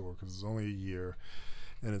hardship tour, because it's only a year,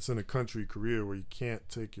 and it's in a country, Korea, where you can't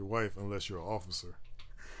take your wife unless you're an officer.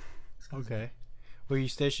 Okay. Were you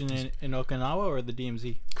stationed in Okinawa or the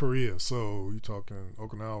DMZ? Korea. So you talking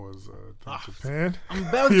Okinawa is Japan? I'm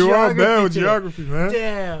bad with you geography. are bad with geography, man.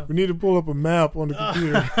 Damn. We need to pull up a map on the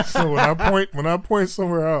computer. So when I point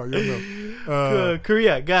somewhere out, you'll know.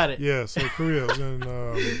 Korea, got it. Yeah, so Korea. And,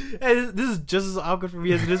 hey, this is just as awkward for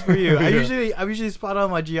me as it is for you. Yeah. I'm usually spot on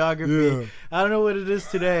my geography. Yeah. I don't know what it is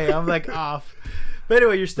today. I'm like off. But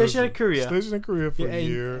anyway, you're stationed in Korea. Stationed in Korea for a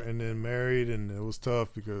year, and then married, and it was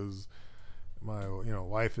tough because my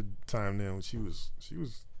wife at the time then she is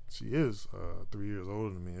 3 years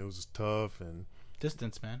older than me. It was just tough, and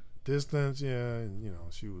distance, man. Distance, yeah, and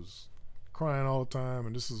she was crying all the time,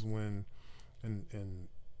 and this is when, and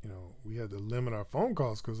we had to limit our phone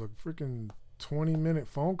calls because a freaking 20-minute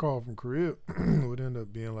phone call from Korea would end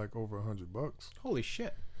up being like over $100. Holy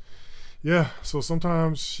shit. Yeah, so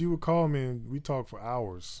sometimes she would call me and we talk for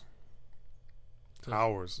hours.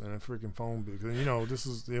 Hours and a freaking phone bill. And, this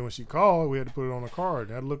is when she called, we had to put it on a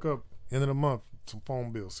card. I had to look up end of the month some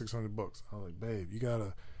phone bill, $600. I was like, babe, we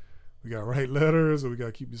gotta write letters, or we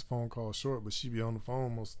gotta keep this phone call short. But she'd be on the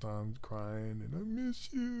phone most of the time, crying, and I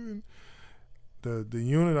miss you. And the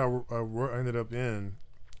unit I ended up in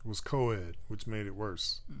was co-ed, which made it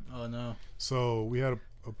worse. Oh no! So we had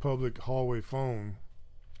a public hallway phone.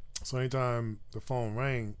 So anytime the phone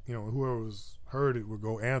rang, whoever heard it would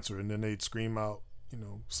go answer, and then they'd scream out,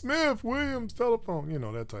 Smith, Williams, telephone,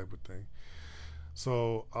 that type of thing.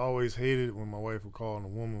 So I always hated it when my wife would call and a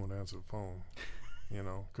woman would answer the phone,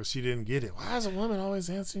 because she didn't get it. Why is a woman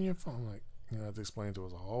always answering your phone? Like, I had to explain to her,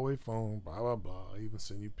 it was a hallway phone, blah, blah, blah. I even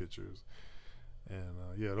send you pictures. And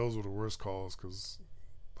yeah, those were the worst calls because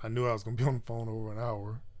I knew I was gonna be on the phone over an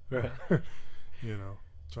hour. Right. You know,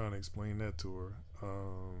 trying to explain that to her.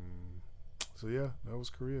 So yeah, that was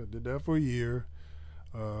Korea. Did that for a year,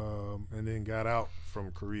 and then got out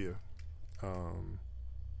from Korea.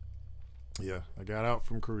 Yeah, I got out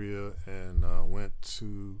from Korea and went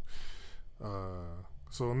to.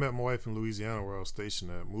 So I met my wife in Louisiana, where I was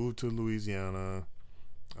stationed at. Moved to Louisiana.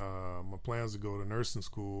 My plans to go to nursing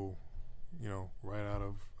school, you know, right out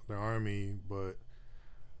of the Army, but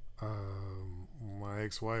my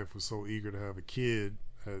ex-wife was so eager to have a kid.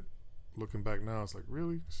 Looking back now, it's like,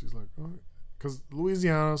 really? She's like, oh, because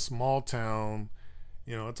Louisiana, small town,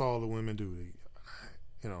 you know, that's all the women do. They,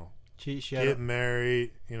 you know, get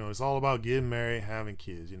married. You know, it's all about getting married, having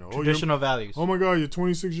kids. You know, traditional values. Oh my God, you're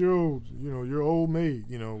 26 year old. You know, you're old maid.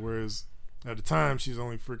 You know, whereas at the time she's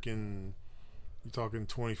only freaking. You're talking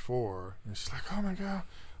 24, and she's like, oh my God,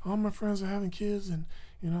 all my friends are having kids, and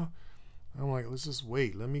you know, I'm like, let's just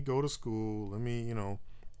wait. Let me go to school. Let me, you know,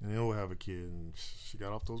 and he'll have a kid. And she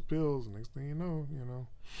got off those pills, and next thing you know.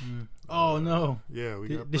 Oh no. Yeah,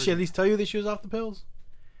 did she at least tell you that she was off the pills?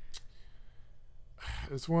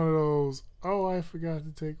 It's one of those, oh, I forgot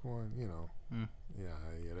to take one, you know.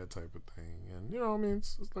 Yeah, that type of thing. And, you know, I mean,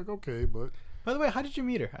 it's like, okay, but. By the way, how did you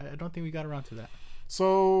meet her? I don't think we got around to that.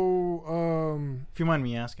 So, if you mind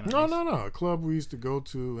me asking. No. A club we used to go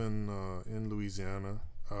to in Louisiana,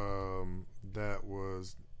 that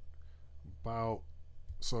was about,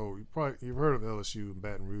 so you've heard of LSU in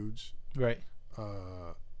Baton Rouge. Right.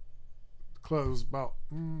 Club was about,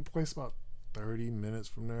 place about 30 minutes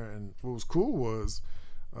from there, and what was cool was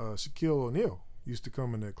Shaquille O'Neal used to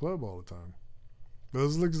come in that club all the time. But it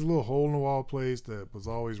was like this little hole in the wall place that was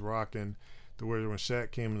always rocking, to where when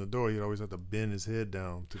Shaq came in the door, he'd always have to bend his head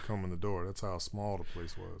down to come in the door. That's how small the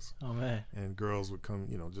place was. Oh man! And girls would come,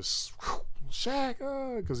 you know, just Shaq,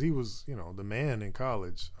 because he was, you know, the man in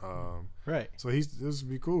college. Right. So this would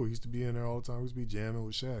be cool. He used to be in there all the time. We used to be jamming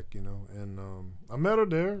with Shaq, you know. And I met her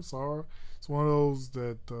there, saw her. It's one of those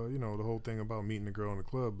that, you know, the whole thing about meeting a girl in the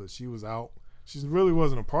club, but she was out. She really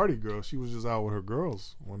wasn't a party girl. She was just out with her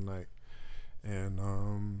girls one night. And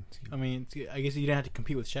I mean, I guess you didn't have to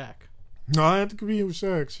compete with Shaq. No, I had to compete with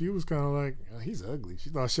Shaq. She was kind of like, he's ugly.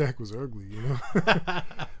 She thought Shaq was ugly, you know.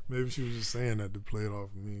 Maybe she was just saying that to play it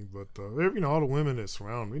off of me. But, you know, all the women that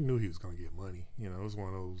surrounded me knew he was going to get money. You know, it was one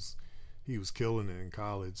of those, he was killing it in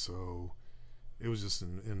college. So it was just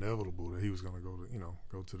inevitable that he was going to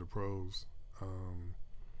go to the pros.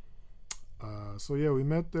 So, yeah, we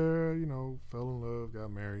met there, you know, fell in love,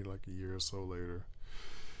 got married like a year or so later.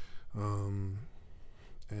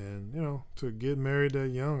 And, you know, to get married that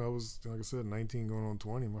young, I was, like I said, 19 going on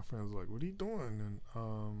 20. My friends were like, what are you doing?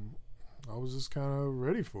 And I was just kind of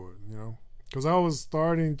ready for it, you know. Because I was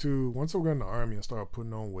starting to, once I got in the Army, I started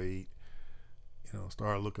putting on weight, you know,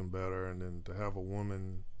 started looking better. And then to have a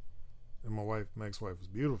woman, and my ex-wife was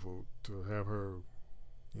beautiful, to have her,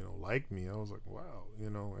 you know, like me, I was like, wow, you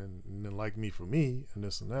know, and then like me for me and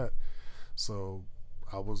this and that. So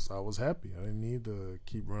I was happy. I didn't need to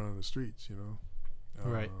keep running the streets, you know.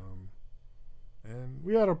 Right. And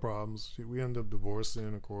we had our problems. We ended up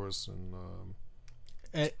divorcing, of course,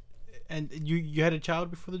 and you had a child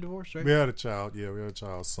before the divorce, right? We had a child. Yeah, we had a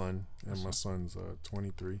child, son, and my son's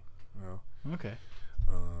 23. Yeah. Okay.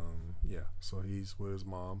 Yeah. So he's with his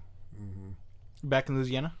mom. Mm-hmm. Back in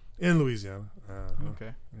Louisiana. In Louisiana.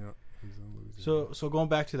 Okay. Yeah. He's in Louisiana. So going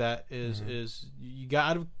back to that is you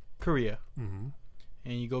got out of Korea, and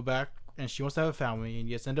you go back. And she wants to have a family, and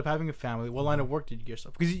you just end up having a family. What line of work did you get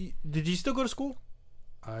yourself? Because did you still go to school?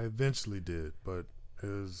 I eventually did, but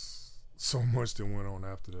there's so much that went on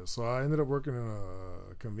after that. So I ended up working in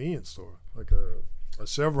a convenience store, like a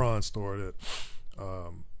Chevron store that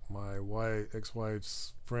my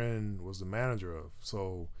ex-wife's friend was the manager of.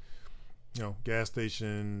 So, you know, gas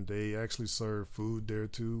station, they actually served food there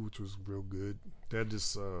too, which was real good. They had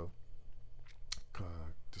this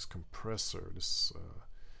compressor,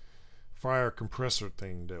 fire compressor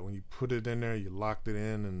thing that when you put it in there, you locked it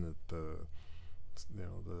in, and the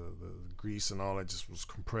grease and all that just was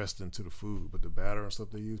compressed into the food. But the batter and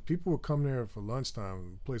stuff they used, people would come there for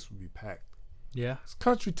lunchtime, the place would be packed. Yeah, it's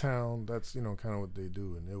country town. That's, you know, kind of what they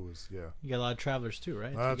do, and it was, yeah. You got a lot of travelers too,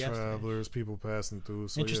 right? A lot of travelers, people passing through.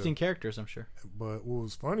 So interesting characters, I'm sure. But what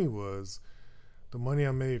was funny was the money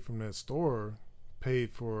I made from that store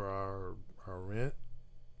paid for our rent.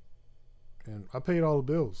 And I paid all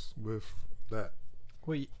the bills with that.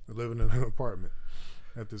 Wait, living in an apartment.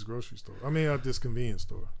 at this grocery store. I mean, at this convenience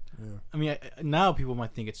store. Yeah. I mean, now people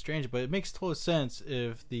might think it's strange, but it makes total sense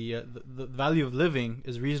if the value of living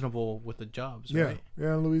is reasonable with the jobs, right?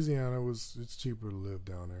 Yeah, in Louisiana, it's cheaper to live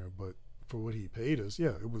down there, but for what he paid us,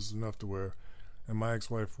 yeah, it was enough to where. And my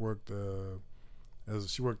ex-wife worked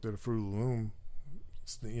she worked at a Fruit of the Loom.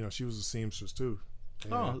 You know, she was a seamstress too.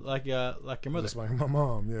 And like your mother. Just like my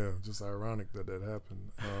mom, yeah. Just ironic that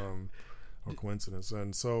happened, or coincidence.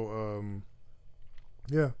 And so,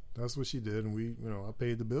 yeah, that's what she did. And I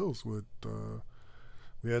paid the bills with.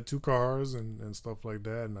 We had 2 cars and stuff like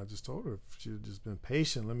that. And I just told her if she had just been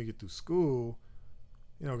patient, let me get through school.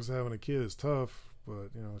 You know, because having a kid is tough.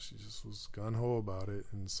 But she just was gung ho about it,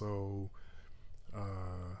 and so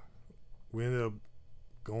we ended up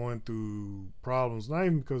going through problems, not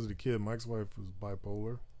even because of the kid. Mike's wife was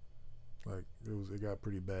bipolar. Like it got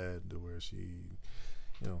pretty bad to where she,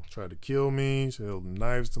 tried to kill me. She held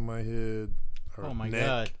knives to my head. Oh my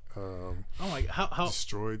neck, god. Oh my, how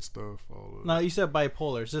destroyed stuff. All of now you said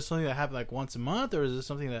bipolar. Is this something that happened like once a month, or is this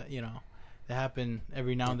something that that happened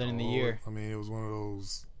every now and then in the year? I mean, it was one of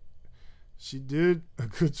those. She did a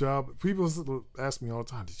good job. People ask me all the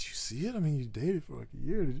time, did you see it? I mean, you dated for like a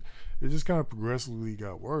year. It just kind of progressively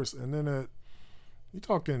got worse. And then you're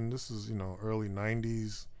talking, this is, early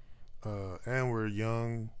 90s, and we're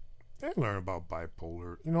young. They learn about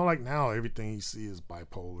bipolar. Like now everything you see is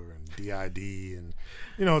bipolar and DID. And,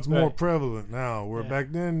 it's more right. prevalent now. Where back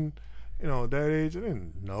then, at that age, I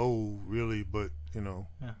didn't know really, but, it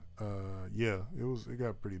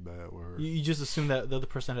got pretty bad with her. You just assumed that the other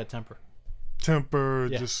person had temper.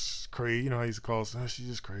 Just crazy. You know how I used to call her, she's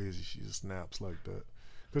just crazy. She just snaps like that.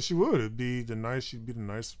 Because she would. She'd be the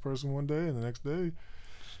nicest person one day, and the next day,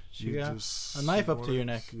 she got a knife up to your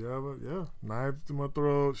neck. Yeah, knife to my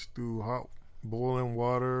throat. She threw hot boiling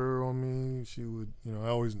water on me. She would, I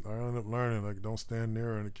ended up learning, like, don't stand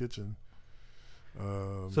near her in the kitchen.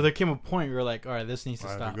 So there came a point where you're like, all right, this needs to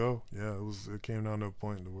stop. I had to go. Yeah, it came down to a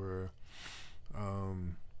point where I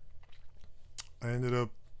ended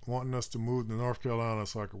up wanting us to move to North Carolina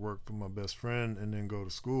so I could work for my best friend and then go to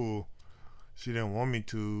school. She didn't want me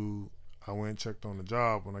to. I went and checked on the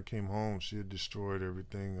job. When I came home, she had destroyed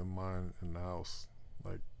everything of mine in the house.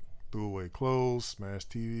 Like, threw away clothes, smashed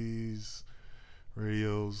TVs,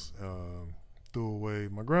 radios, threw away.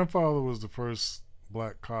 My grandfather was the first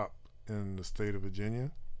black cop in the state of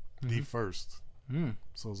Virginia. Mm-hmm. The first. Mm.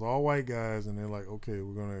 So it's all white guys, and they're like, okay,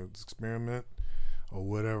 we're going to experiment or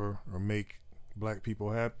whatever, or make black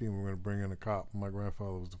people happy, and we're going to bring in a cop. My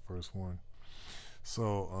grandfather was the first one.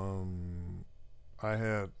 So I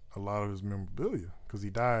had a lot of his memorabilia because he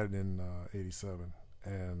died in 87,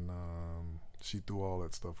 and she threw all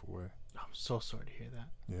that stuff away. I'm so sorry to hear that.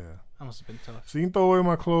 Yeah. That must have been tough. So you can throw away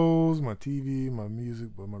my clothes, my TV, my music,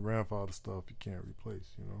 but my grandfather's stuff you can't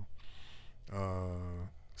replace,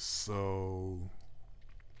 So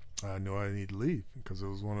I knew I needed to leave because it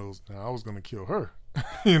was one of those, I was going to kill her,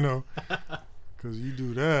 Because you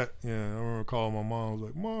do that, I remember calling my mom. I was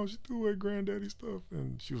like, Mom, she threw away granddaddy's stuff.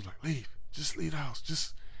 And she was like, leave. Just leave the house.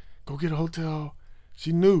 Just go get a hotel.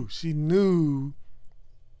 She knew.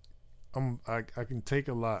 I can take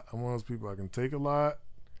a lot. I'm one of those people, I can take a lot.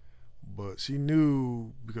 But she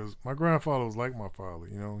knew, because my grandfather was like my father,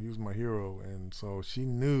 he was my hero. And so she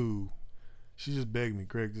knew. She just begged me,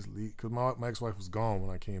 Greg, just leave. Because my ex-wife was gone when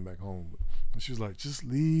I came back home. But she was like, just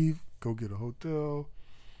leave. Go get a hotel.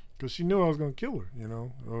 Because she knew I was going to kill her,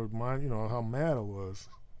 or how mad I was.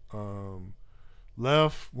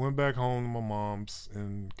 Left, went back home to my mom's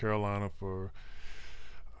in Carolina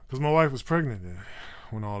because my wife was pregnant then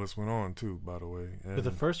when all this went on too, by the way. And with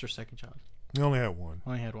the first or second child? We only had one.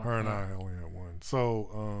 Her and yeah. I only had one.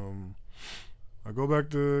 So I go back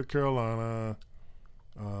to Carolina.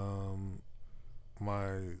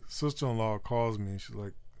 My sister-in-law calls me. She's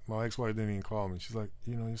like, my ex-wife didn't even call me. She's like,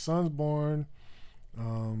 your son's born.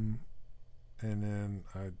 And then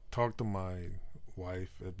I talked to my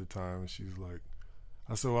wife at the time, and she's like,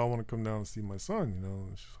 I said, well, I want to come down and see my son,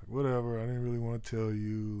 and she's like, whatever, I didn't really want to tell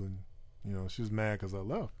you. And she was mad because I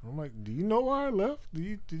left. I'm like, do you know why I left?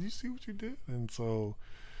 Did you see what you did? And so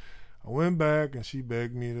I went back, and she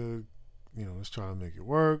begged me to, let's try to make it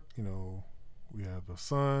work. We have a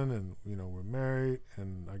son, and we're married.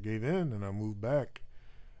 And I gave in, and I moved back,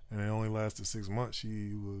 and it only lasted 6 months.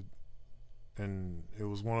 And it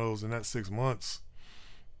was one of those, in that 6 months,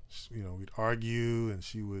 we'd argue, and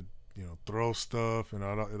she would, throw stuff. And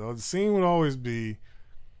the scene would always be,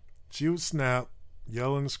 she would snap,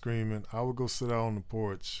 yelling and screaming. I would go sit out on the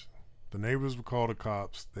porch. The neighbors would call the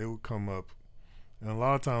cops. They would come up. And a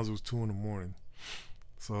lot of times it was 2 a.m.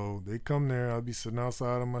 So they come there. I'll be sitting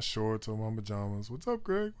outside in my shorts or my pajamas. What's up,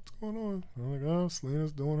 Greg? What's going on? I'm like, oh,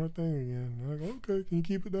 Selena's doing her thing again. They're like, okay, can you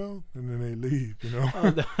keep it down? And then they leave, you know.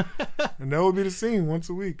 And that would be the scene once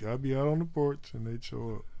a week. I'd be out on the porch and they'd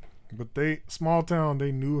show up. But small town,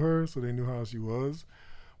 they knew her, so they knew how she was.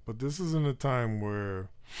 But this isn't a time where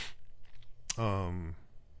I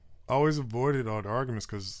always avoided all the arguments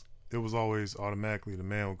because it was always automatically the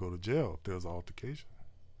man would go to jail if there was an altercation.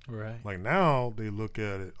 Right. Like now, they look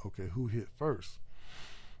at it, okay, who hit first?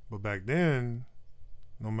 But back then,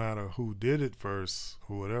 no matter who did it first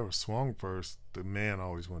or whatever swung first, the man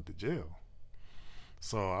always went to jail.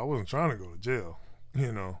 So I wasn't trying to go to jail,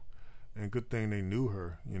 you know. And good thing they knew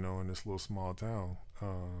her, you know, in this little small town.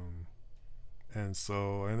 And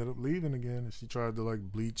so I ended up leaving again. And she tried to,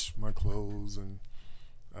 like, bleach my clothes and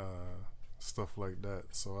stuff like that.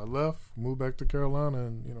 So I left, moved back to Carolina,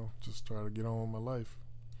 and, you know, just try to get on with my life.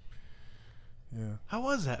 Yeah. How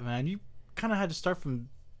was that, man? You kind of had to start from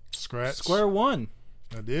Scratch. square one.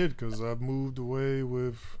 I did, because I moved away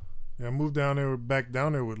with... Yeah, I moved back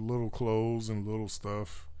down there with little clothes and little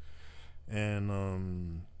stuff.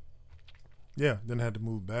 And, yeah, then I had to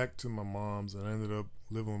move back to my mom's, and I ended up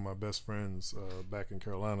living with my best friends back in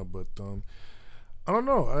Carolina. But I don't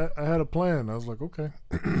know. I had a plan. I was like, okay,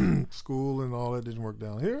 school and all that didn't work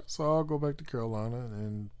down here, so I'll go back to Carolina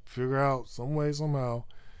and figure out some way, somehow,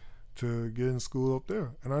 to get in school up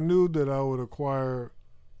there. And I knew that I would acquire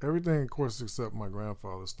everything, of course, except my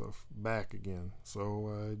grandfather's stuff back again. So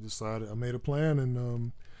I made a plan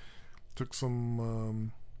and took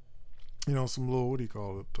some, some little, what do you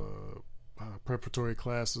call it, preparatory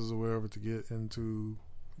classes or whatever to get into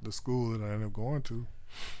the school that I ended up going to.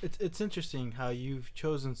 It's interesting how you've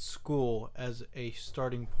chosen school as a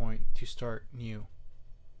starting point to start new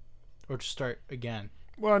or to start again.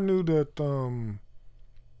 Well, I knew that,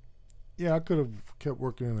 I could have kept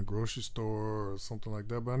working in a grocery store or something like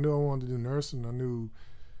that, but I knew I wanted to do nursing. I knew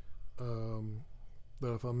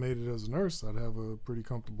that if I made it as a nurse, I'd have a pretty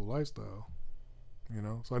comfortable lifestyle. You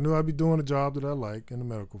know, so I knew I'd be doing a job that I like in the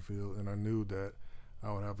medical field, and I knew that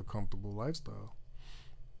I would have a comfortable lifestyle.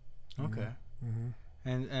 Okay. Mm-hmm.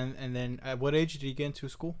 And then at what age did you get into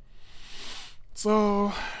school?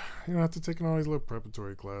 So, after taking all these little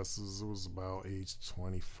preparatory classes, it was about age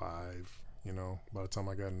 25, by the time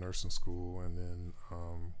I got in nursing school, and then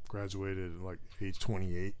graduated at like age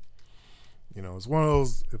 28. It's one of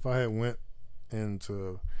those, if I had went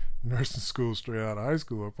into nursing school straight out of high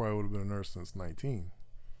school, I probably would have been a nurse since 19,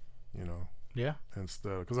 Yeah.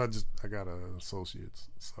 Instead, because I got an associate's,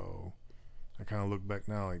 so I kind of look back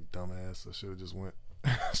now like, dumbass, I should have just went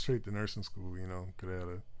straight to nursing school, could have had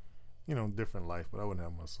a, different life, but I wouldn't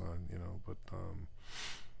have my son, but,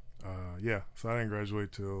 so I didn't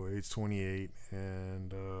graduate till age 28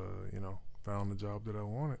 and, found the job that I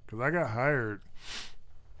wanted, because I got hired,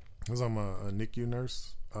 because I'm a NICU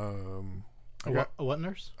nurse, A what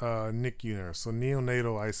nurse? NICU nurse, so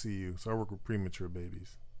neonatal ICU. So I work with premature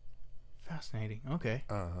babies. Fascinating. Okay.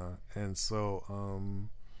 And so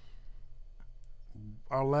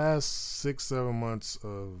our last 6-7 months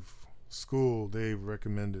of school, they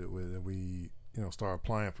recommended that we start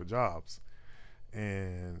applying for jobs,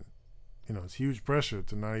 and it's huge pressure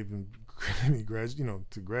to not even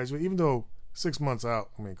to graduate, even though 6 months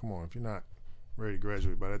out. I mean, come on, if you're not ready to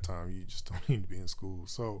graduate by that time, you just don't need to be in school.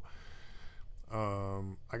 So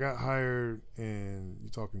I got hired you're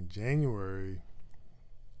talking January,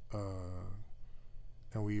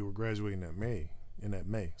 and we were graduating in that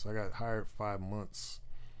May. So I got hired 5 months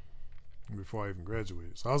before I even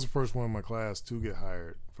graduated. So I was the first one in my class to get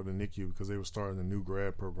hired for the NICU because they were starting a new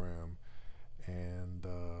grad program. And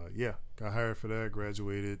got hired for that,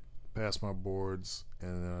 graduated, passed my boards,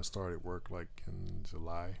 and then I started work like in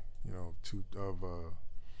July, of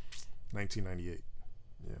 1998.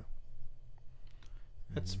 Yeah.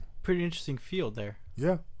 That's pretty interesting field there.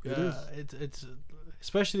 Yeah, it is. It's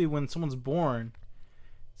especially when someone's born,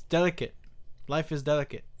 it's delicate. Life is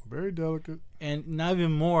delicate. Very delicate. And not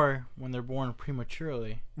even more when they're born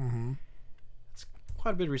prematurely. Mm-hmm. It's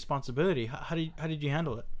quite a bit of responsibility. How did you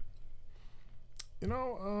handle it?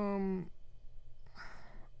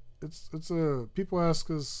 It's people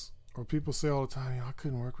ask us, or people say all the time, I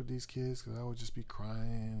couldn't work with these kids because I would just be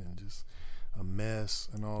crying and just a mess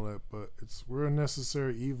and all that, but we're a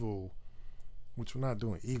necessary evil, which we're not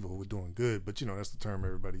doing evil, we're doing good, but that's the term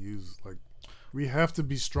everybody uses. Like, we have to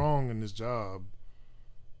be strong in this job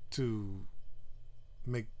to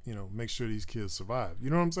make sure these kids survive.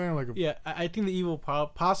 You know what I'm saying? Like, I think the evil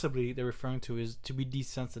possibly they're referring to is to be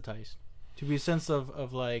desensitized, to be a sense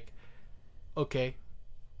of like, okay,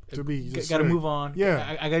 to be just gotta sick. move on.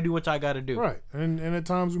 Yeah. I gotta do what I gotta do. Right. And at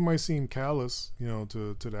times we might seem callous,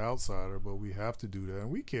 to the outsider, but we have to do that, and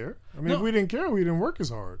we care. I mean, if we didn't care, we didn't work as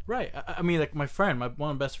hard. Right. I mean, like my friend, one of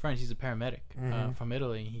my best friends, he's a paramedic from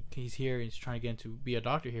Italy. He's here. He's trying to get into be a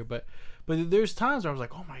doctor here, but there's times where I was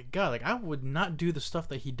like, oh my god, like I would not do the stuff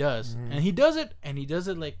that he does, and he does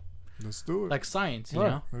it like. Let's do it. Like science, you right.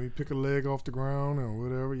 know? Let me pick a leg off the ground or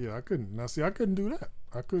whatever. Yeah, I couldn't. Now, see, I couldn't do that.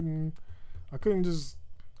 I couldn't just...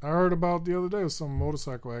 I heard about the other day of some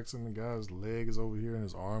motorcycle accident. The guy's leg is over here and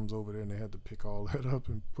his arm's over there, and they had to pick all that up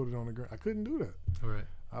and put it on the ground. I couldn't do that. Right.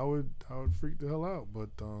 I would freak the hell out. But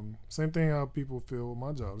same thing how people feel with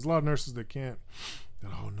my job. There's a lot of nurses that can't...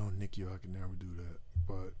 oh, no, NICU, I can never do that.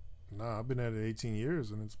 But, nah, I've been at it 18 years,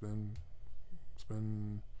 and it's been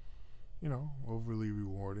overly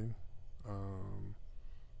rewarding.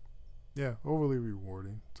 Overly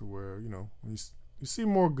rewarding to where, when you see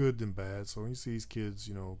more good than bad. So when you see these kids,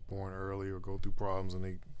 born early or go through problems and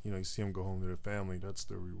they, you see them go home to their family, that's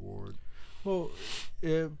their reward. Well,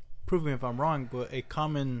 prove me if I'm wrong, but a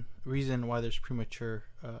common reason why there's premature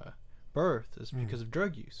birth is because of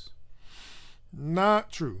drug use.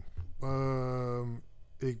 Not true.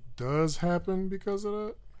 It does happen because of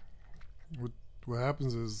that. What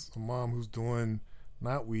happens is a mom who's doing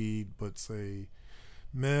not weed, but say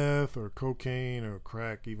meth or cocaine or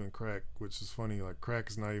crack, even crack, which is funny. Like crack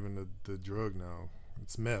is not even the drug now.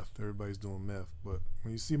 It's meth. Everybody's doing meth. But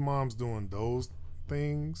when you see moms doing those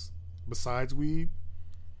things besides weed,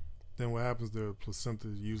 then what happens, their placenta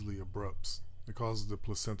usually abrupts. It causes the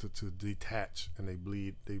placenta to detach and they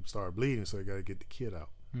bleed. They start bleeding, so they got to get the kid out,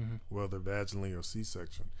 whether vaginally or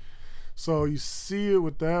C-section. So you see it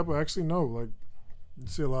with that, but actually no, like, you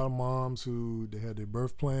see a lot of moms who they had their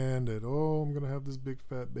birth plan that, I'm going to have this big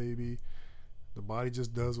fat baby. The body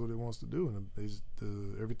just does what it wants to do, and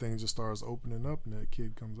everything just starts opening up, and that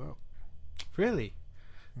kid comes out. Really?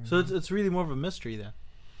 Mm-hmm. So it's really more of a mystery then,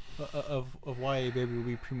 of why a baby will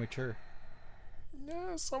be premature.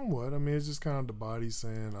 Yeah, somewhat. I mean, it's just kind of the body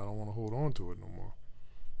saying, I don't want to hold on to it no more.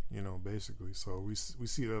 Basically. So we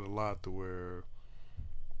see that a lot, to where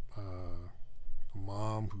a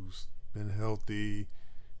mom who's been healthy,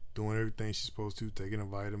 doing everything she's supposed to, taking the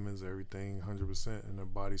vitamins, everything 100%, and her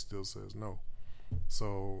body still says no.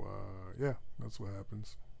 So that's what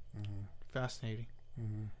happens. Fascinating.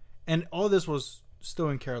 And all this was still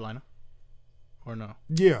in Carolina, or no?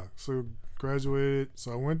 Yeah. So graduated.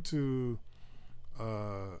 So I went to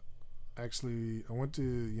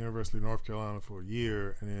University of North Carolina for a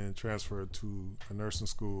year, and then transferred to a nursing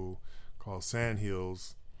school called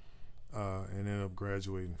Sandhills. And ended up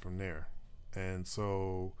graduating from there. And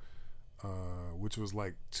so, which was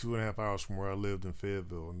like 2.5 hours from where I lived in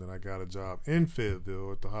Fayetteville. And then I got a job in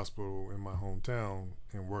Fayetteville at the hospital in my hometown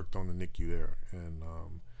and worked on the NICU there, and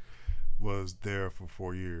was there for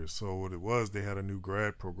 4 years. So what it was, they had a new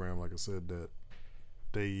grad program, like I said, that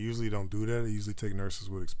they usually don't do that. They usually take nurses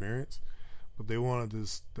with experience. But they wanted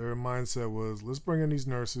this, their mindset was, let's bring in these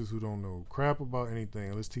nurses who don't know crap about anything,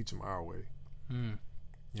 and let's teach them our way.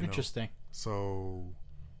 Interesting. So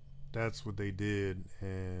that's what they did,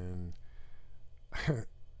 and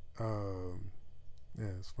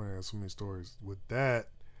it's funny. I have so many stories with that.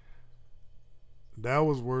 That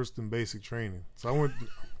was worse than basic training. So I went.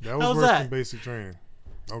 That was worse than basic training.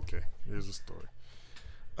 Okay, here's the story.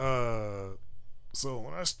 So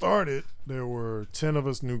when I started, there were 10 of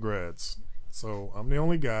us new grads. So I'm the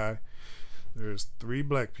only guy. There's 3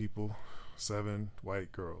 black people, 7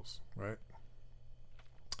 white girls, right?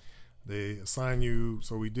 They assign you.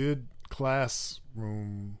 So we did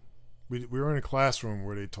classroom. We were in a classroom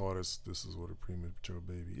where they taught us, this is what a premature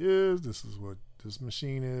baby is. This is what this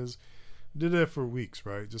machine is. Did that for weeks,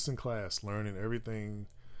 right? Just in class, learning everything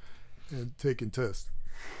and taking tests.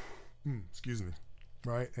 Excuse me.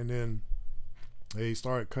 Right? And then they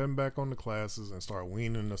started cutting back on the classes and started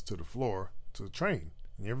weaning us to the floor to train.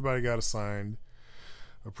 And everybody got assigned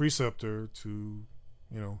a preceptor to,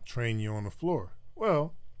 train you on the floor.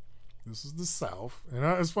 Well, this is the South. And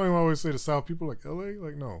it's funny when I always say the South, people are like, LA?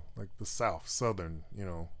 Like, no, like the South, Southern,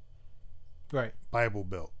 right, Bible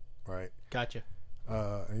Belt, right? Gotcha.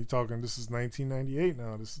 And you're talking, this is 1998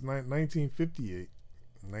 now. This is 1958,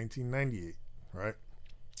 1998, right?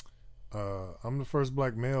 I'm the first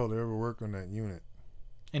black male to ever work on that unit.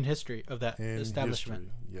 In history of that establishment?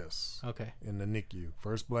 History, yes. Okay. In the NICU.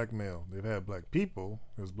 First black male. They've had black people.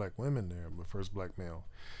 There's black women there, but first black male.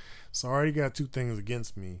 So I already got 2 things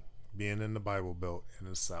against me, being in the Bible Belt in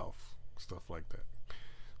the South, stuff like that.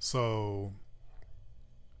 So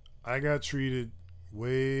I got treated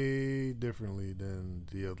way differently than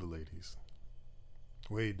the other ladies.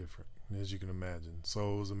 Way different. as you can imagine.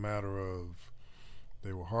 So it was a matter of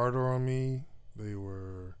they were harder on me. They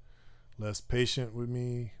were less patient with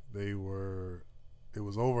me. It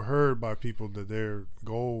was overheard by people that their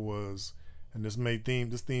goal was, and this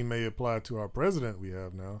theme may apply to our president we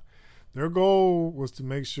have now. Their goal was to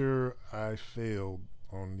make sure I failed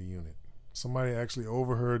on the unit. Somebody actually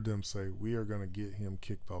overheard them say, "We are going to get him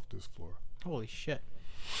kicked off this floor." Holy shit.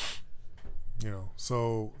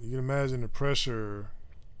 So you can imagine the pressure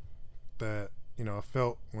that, I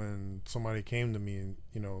felt when somebody came to me and,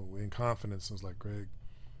 in confidence and was like, "Greg,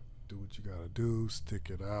 do what you got to do, stick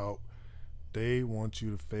it out. They want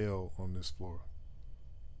you to fail on this floor."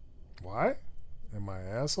 Why? Am I an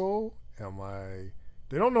asshole?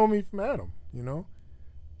 They don't know me from Adam,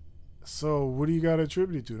 So what do you got to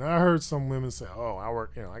attribute it to? Now I heard some women say, "Oh,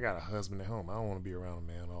 I got a husband at home. I don't want to be around a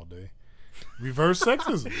man all day." Reverse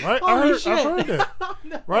sexism, right? I've heard that.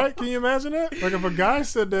 No. Right? Can you imagine that? Like if a guy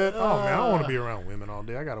said that, "Oh man, I don't want to be around women all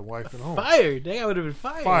day. I got a wife at home." Fired. They would have been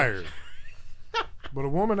fired. But a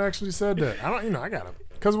woman actually said that. I got to.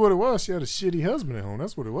 Because what it was, she had a shitty husband at home.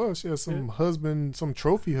 That's what it was. She had some husband, some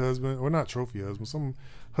trophy husband, or not trophy husband, some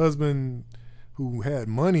husband who had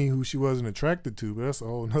money who she wasn't attracted to, but that's a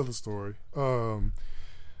whole nother story.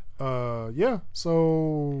 Yeah,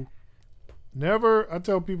 so never, I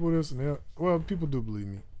tell people this, and people do believe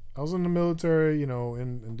me. I was in the military,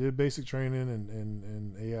 and did basic training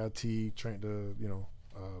and AIT,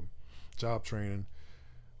 job training,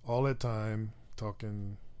 all that time,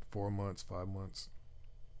 talking 4 months, 5 months.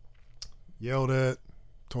 Yelled at,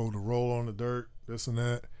 told to roll on the dirt, this and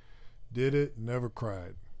that. Did it, never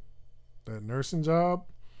cried. That nursing job,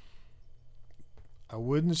 I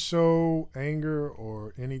wouldn't show anger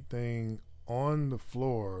or anything on the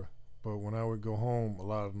floor, but when I would go home, a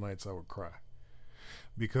lot of nights I would cry.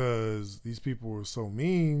 Because these people were so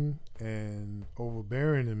mean and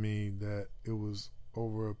overbearing to me that it was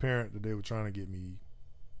over apparent that they were trying to get me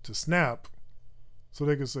to snap so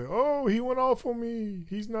they could say, "Oh, he went off on me.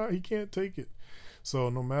 He can't take it." So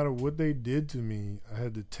no matter what they did to me, I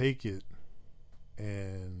had to take it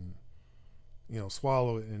and,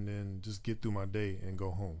 swallow it and then just get through my day and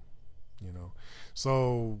go home,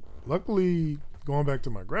 So luckily, going back to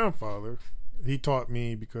my grandfather, he taught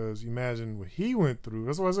me, because imagine what he went through.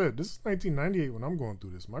 That's what I said. This is 1998 when I'm going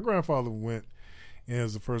through this. My grandfather went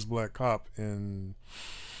as the first black cop in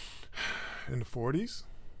the 40s.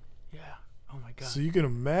 Yeah. Oh my God. So you can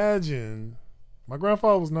imagine, my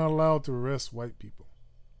grandfather was not allowed to arrest white people.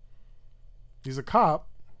 He's a cop,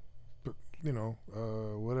 but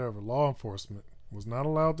law enforcement was not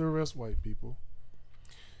allowed to arrest white people.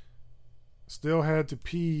 Still had to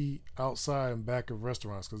pee outside and back of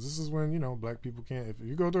restaurants, because this is when, black people can't. If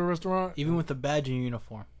you go to a restaurant, even with the badge and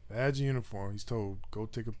uniform. He's told, go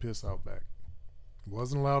take a piss out back.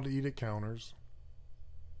 Wasn't allowed to eat at counters.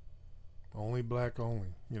 Only black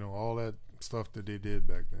only. All that stuff that they did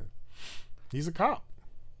back then. He's a cop.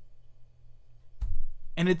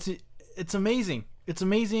 And it's amazing. It's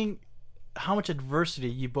amazing how much adversity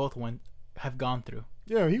you both have gone through.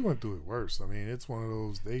 Yeah, he went through it worse. I mean, it's one of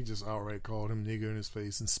those, they just outright called him nigger in his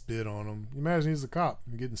face and spit on him. Imagine he's a cop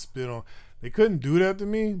and getting spit on. They couldn't do that to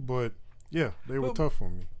me, but yeah, they were tough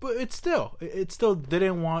on me. But it still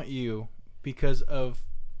didn't want you because of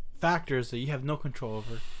factors that you have no control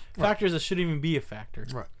over. Right. Factors that shouldn't even be a factor.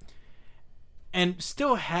 Right. And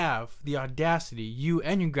still have the audacity, you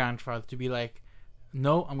and your grandfather, to be like,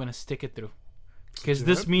 "No, I'm going to stick it through. Because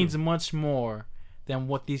this means much more than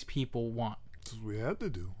what these people want." That's what we had to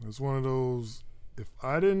do. It's one of those, if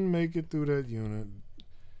I didn't make it through that unit,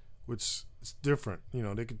 which is different.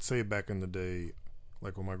 They could say back in the day,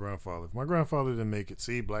 like with my grandfather, if my grandfather didn't make it,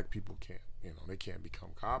 see, black people can't. They can't become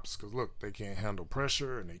cops because, look, they can't handle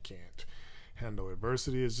pressure and they can't handle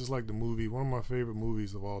adversity. It's just like the movie, one of my favorite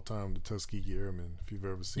movies of all time, The Tuskegee Airmen, if you've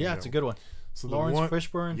ever seen it. Yeah, it's a good one. So Lawrence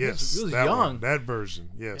Fishburne. Yes. He was young. One, that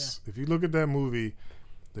version, yes. Yeah. If you look at that movie,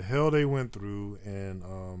 the hell they went through, and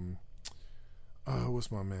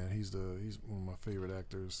what's my man? He's one of my favorite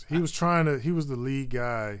actors. He was the lead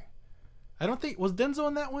guy. I don't think, was Denzel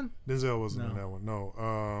in that one? Denzel wasn't in that one.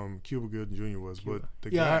 No. Cuba Gooding Jr. was. Cuba.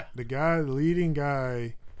 But the leading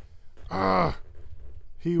guy,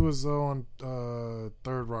 he was on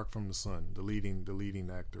Third Rock from the Sun, the leading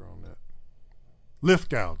actor on that.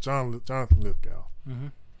 Lithgow, Jonathan Lithgow. Mm-hmm.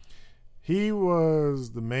 He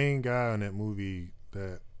was the main guy in that movie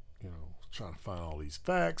that, trying to find all these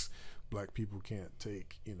facts. Black people can't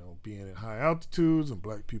take, being at high altitudes, and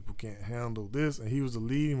black people can't handle this. And he was the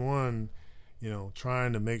leading one,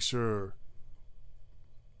 trying to make sure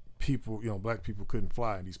people, black people couldn't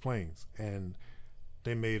fly in these planes. And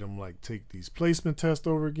they made him like take these placement tests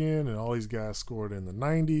over again, and all these guys scored in the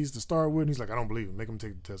 90s to start with. And he's like, I don't believe it. Make them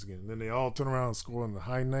take the test again. And then they all turn around and score in the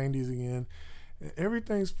high 90s again. And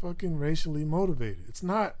everything's fucking racially motivated. It's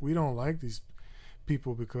not, we don't like these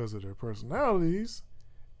people because of their personalities.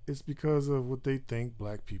 It's because of what they think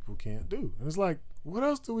black people can't do. And it's like, what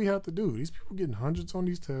else do we have to do? These people getting hundreds on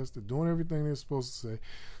these tests. They're doing everything they're supposed to say.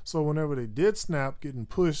 So whenever they did snap, getting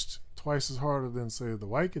pushed twice as harder than, say, the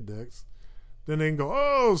white cadets, then they can go,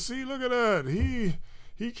 oh, see, look at that.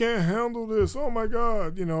 He can't handle this. Oh, my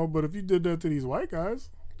God. You know, but if you did that to these white guys,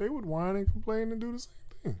 they would whine and complain and do the same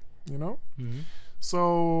thing, you know? Mm-hmm.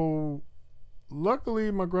 So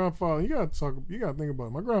luckily, my grandfather, you got to think about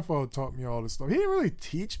it. My grandfather taught me all this stuff. He didn't really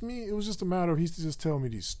teach me. It was just a matter of, he used to just tell me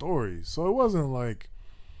these stories. So it wasn't like,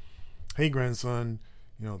 hey, grandson,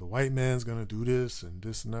 you know, the white man's going to do this and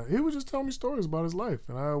this and that. He would just tell me stories about his life,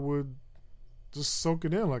 and I would just soak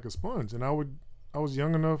it in like a sponge. And I was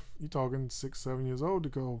young enough, you talking 6, 7 years old, to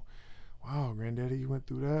go, wow, granddaddy, you went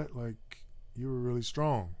through that? Like, you were really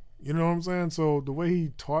strong. You know what I'm saying? So the way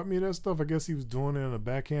he taught me that stuff, I guess he was doing it in a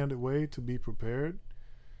backhanded way to be prepared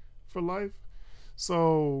for life.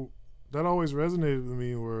 So that always resonated with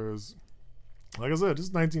me, whereas, like I said, this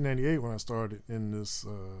is 1998 when I started in this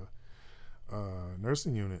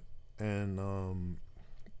nursing unit. And,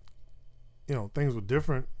 you know, things were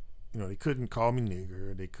different. You know, they couldn't call me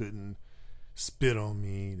nigger. They couldn't spit on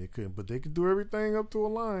me. But they could do everything up to a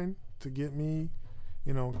line to get me,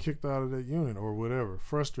 you know, kicked out of that unit or whatever,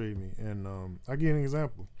 frustrate me. And I'll give you an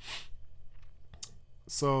example.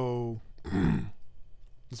 So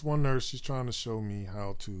this one nurse, she's trying to show me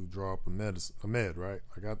how to draw up a med, right?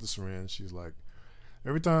 I got the syringe. She's like,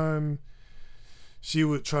 every time she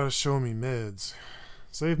would try to show me meds,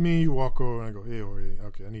 say if me and you walk over and I go, hey, Ori,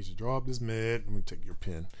 okay, I need you to draw up this med. Let me take your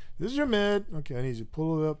pen. This is your med. Okay, I need you to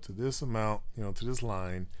pull it up to this amount, you know, to this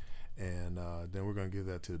line. And then we're going to give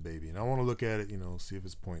that to the baby. And I want to look at it, you know, see if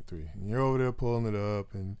it's 0.3. And you're over there pulling it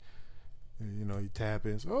up and you know, you tap it.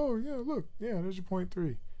 And say, oh, yeah, look. Yeah, there's your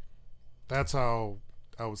 0.3. That's how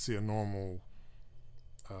I would see a normal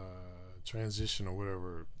transition or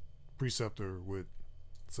whatever preceptor would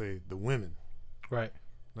say the women. Right.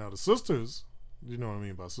 Now, the sisters, you know what I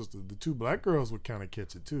mean by sisters, the 2 black girls would kind of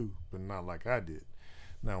catch it too, but not like I did.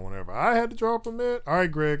 Now, whenever I had to draw up a med, all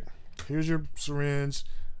right, Greg, here's your syringe.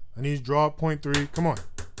 I need you to draw up 0.3. Come on.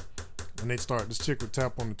 And they'd start. This chick would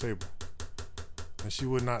tap on the table. And she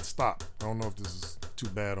would not stop. I don't know if this is too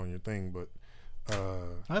bad on your thing, but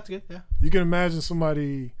that's good, yeah. You can imagine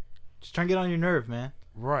somebody just trying to get on your nerve, man.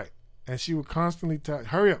 Right. And she would constantly tap,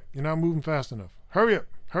 hurry up, you're not moving fast enough. Hurry up,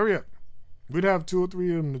 hurry up. We'd have 2 or 3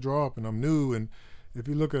 of them to draw up, and I'm new, and if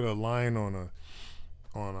you look at a line on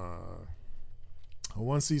a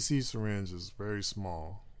 1cc syringe is very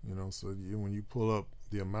small, you know, so when you pull up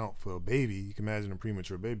the amount for a baby, you can imagine a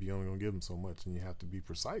premature baby, you're only going to give them so much, and you have to be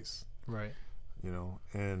precise. Right. You know,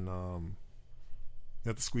 and you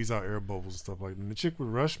have to squeeze out air bubbles and stuff like that. And the chick would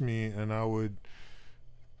rush me, and I would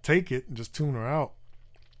take it and just tune her out.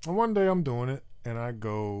 And one day I'm doing it, and I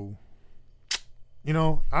go, you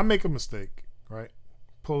know, I make a mistake, right?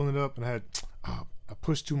 Pulling it up, and I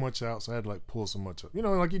pushed too much out, so I had to like pull so much up. You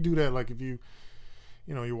know, like you do that, like if you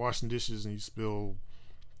know, you're washing dishes and you spill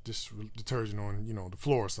dish detergent on, you know, the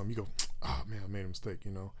floor or something. You go, oh man, I made a mistake,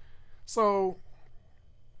 you know. So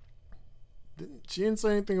she didn't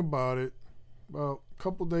say anything about it. About a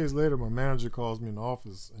couple days later, my manager calls me in the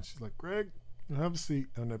office, and she's like, Greg, have a seat.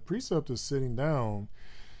 And the preceptor is sitting down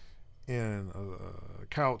in a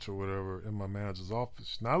couch or whatever in my manager's office.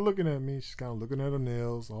 She's not looking at me. She's kind of looking at her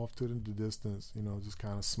nails off to the distance, you know, just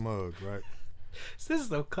kind of smug, right? So this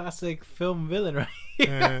is a classic film villain, right here.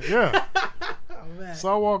 And, yeah. Oh, man.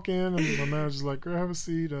 So I walk in, and my manager's like, girl, have a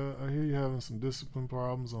seat. I hear you having some discipline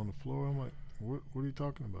problems on the floor. I'm like, what are you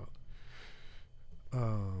talking about?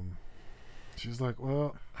 She's like,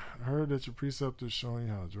 well, I heard that your preceptor's showing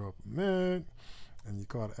you how to draw up a med, and you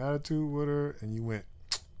caught attitude with her, and you went,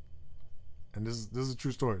 and this is a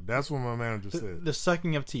true story. That's what my manager said. The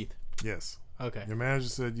sucking of teeth. Yes. Okay. Your manager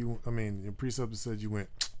said your preceptor said you went,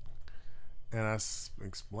 and I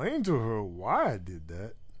explained to her why I did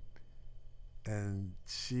that, and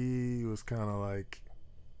she was kind of like,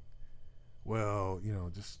 well, you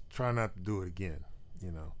know, just try not to do it again,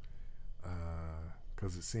 you know,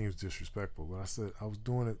 because it seems disrespectful. But I said I was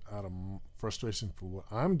doing it out of frustration for what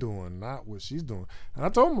I'm doing, not what she's doing. And I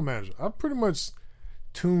told my manager, I pretty much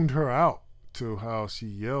tuned her out to how she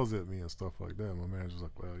yells at me and stuff like that. My manager's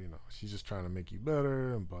like, well, you know, she's just trying to make you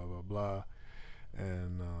better and blah, blah, blah.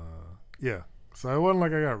 And, yeah. So it wasn't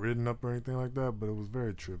like I got written up or anything like that, but it was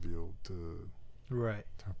very trivial to right.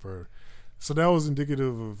 for So that was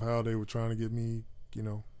indicative of how they were trying to get me,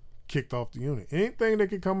 kicked off the unit. Anything they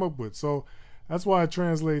could come up with. So that's why I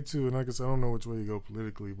translate to, and like I said, I don't know which way you go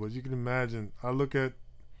politically, but you can imagine, I look at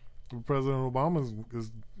what President Obama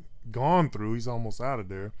is gone through. He's almost out of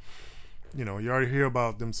there. You already hear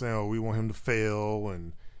about them saying, oh, we want him to fail,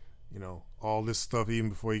 and, all this stuff even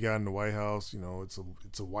before he got in the White House.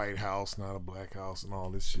 It's a white house, not a black house, and all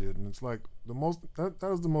this shit. And it's like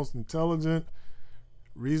that is the most intelligent,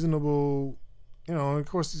 reasonable, and of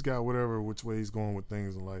course he's got which way he's going with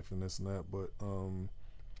things in life and this and that. But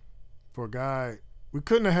for a guy, we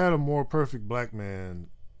couldn't have had a more perfect black man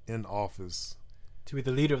in office to be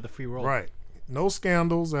the leader of the free world. Right. No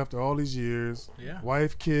scandals after all these years. Yeah.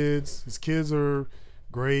 Wife, kids. His kids are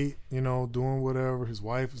great, doing whatever. His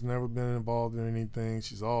wife has never been involved in anything.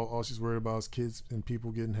 She's all she's worried about is kids and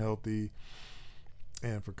people getting healthy.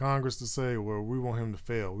 And for Congress to say, well, we want him to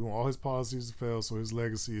fail. We want all his policies to fail, so his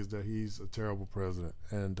legacy is that he's a terrible president.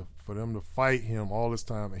 And for them to fight him all this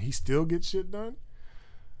time and he still gets shit done,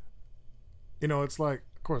 it's like,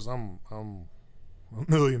 of course, I'm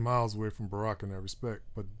a million miles away from Barack in that respect,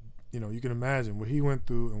 but you can imagine what he went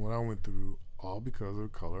through and what I went through, all because of the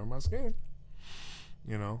color of my skin.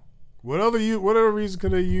 Whatever reason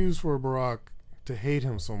could they use for Barack to hate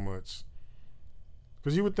him so much?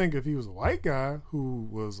 Because you would think if he was a white guy who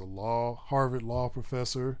was a Harvard law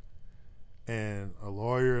professor and a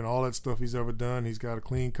lawyer and all that stuff he's ever done, he's got a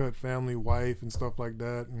clean-cut family, wife and stuff like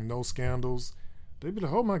that, and no scandals, they'd be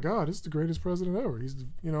like, oh my God, this is the greatest president ever. He's,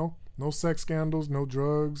 no sex scandals, no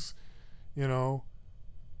drugs, none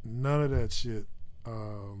of that shit.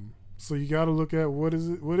 So you got to look at what is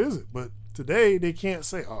it? But today they can't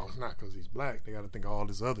say, oh, it's not because he's black. They got to think of all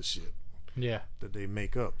this other shit. Yeah. That they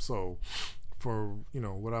make up. So for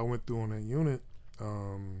what I went through on that unit,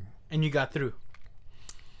 and you got through,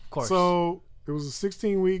 of course. So it was a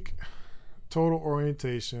 16-week total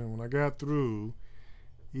orientation. When I got through,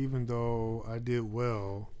 even though I did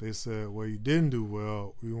well, they said, well, you didn't do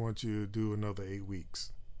well. We want you to do another 8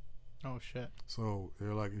 weeks. Oh, shit. So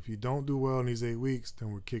they're like, if you don't do well in these 8 weeks,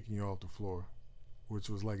 then we're kicking you off the floor, which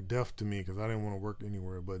was like death to me because I didn't want to work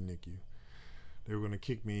anywhere but NICU. They were going to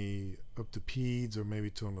kick me up to peds or maybe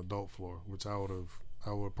to an adult floor, which I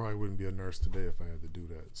probably wouldn't be a nurse today if I had to do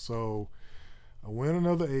that. So I went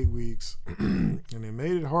another 8 weeks, and they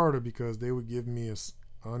made it harder because they would give me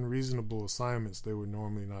unreasonable assignments they would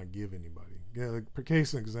normally not give anybody. Yeah, like, per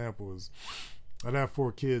case an example is I'd have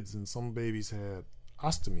 4 kids, and some babies had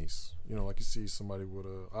ostomies. Like you see somebody with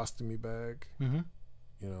a ostomy bag, a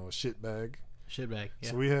shit bag. Shit bag, yeah.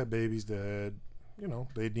 So we had babies that had,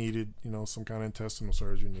 they needed, some kind of intestinal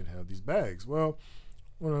surgery and they'd have these bags. Well,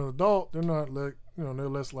 when an adult, they're not like, they're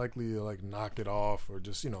less likely to like knock it off or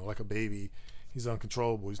just, like a baby, he's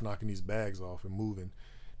uncontrollable. He's knocking these bags off and moving.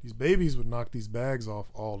 These babies would knock these bags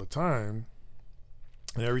off all the time.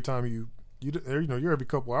 And every time you're every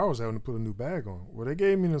couple hours having to put a new bag on. Well, they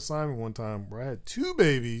gave me an assignment one time where I had 2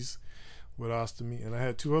 babies with ostomy and I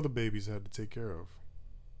had 2 other babies I had to take care of.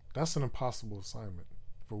 That's an impossible assignment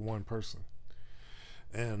for one person.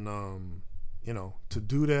 And, to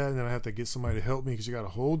do that, and then I have to get somebody to help me because you got to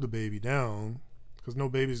hold the baby down because no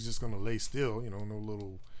baby's just going to lay still, no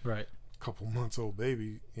little couple months old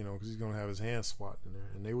baby, because he's going to have his hands swatting in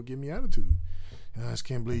there. And they would give me attitude. And I just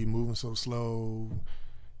can't believe you're moving so slow.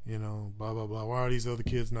 Blah, blah, blah. Why are these other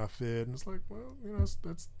kids not fed? And it's like, well,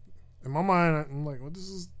 that's in my mind, I'm like, well, this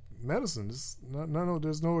is medicine. This is no,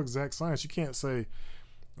 there's no exact science. You can't say,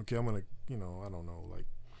 okay, I'm going to, I don't know, like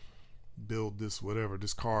build this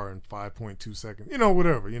car in 5.2 seconds,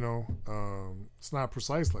 whatever, it's not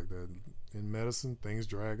precise like that. In medicine, things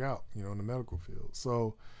drag out, in the medical field.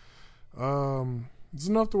 So, it's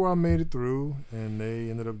enough to where I made it through, and they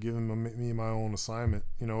ended up giving me my own assignment,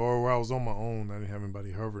 or where I was on my own. I didn't have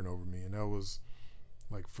anybody hovering over me, and that was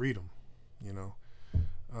like freedom,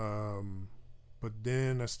 But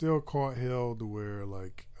then I still caught hell to where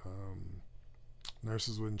like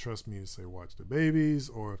nurses wouldn't trust me to say watch the babies,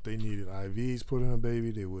 or if they needed IVs put in a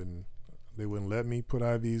baby, they wouldn't let me put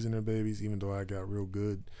IVs in their babies, even though I got real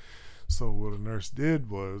good. So what a nurse did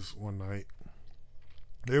was one night,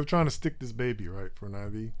 they were trying to stick this baby, right, for an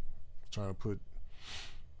IV. Trying to put,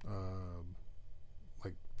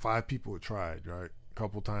 like 5 people had tried, right, a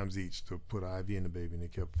couple times each to put an IV in the baby, and they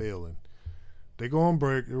kept failing. They go on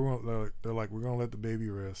break. They're like, we're going to let the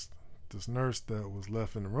baby rest. This nurse that was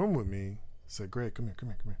left in the room with me said, Greg, come here.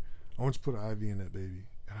 I want you to put an IV in that baby.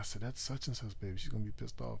 And I said, that's such and such baby. She's going to be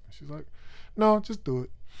pissed off. And she's like, no, just do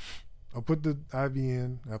it. I put the IV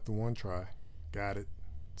in after one try. Got it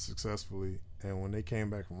successfully. And when they came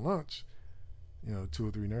back from lunch, 2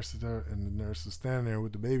 or 3 nurses there, and the nurse is standing there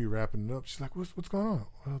with the baby wrapping it up. She's like, what's going on?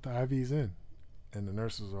 Well, the IV's in. And the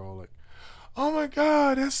nurses are all like, oh my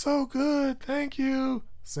God, that's so good. Thank you.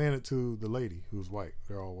 Saying it to the lady who's white.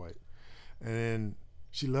 They're all white. And then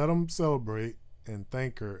she let them celebrate and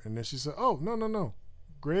thank her. And then she said, oh, no.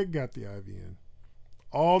 Greg got the IV in.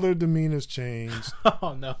 All their demeanors changed.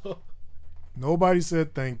 Oh, no. Nobody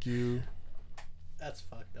said thank you. That's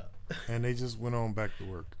fucked up. And they just went on back to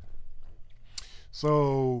work.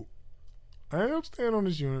 So I ended up staying on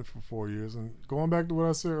this unit for 4 years. And going back to what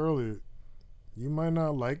I said earlier, you might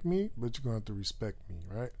not like me, but you're going to have to respect me,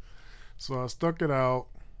 right? So I stuck it out,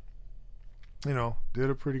 did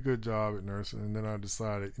a pretty good job at nursing. And then I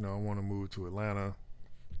decided, I want to move to Atlanta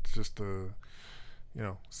just to,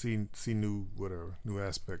 see new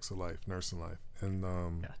aspects of life, nursing life. And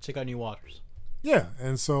check out new waters. Yeah.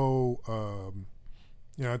 And so,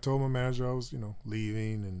 I told my manager I was,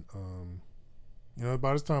 leaving. And,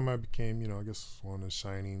 by this time I became, I guess one of the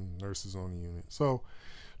shining nurses on the unit. So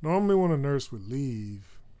normally when a nurse would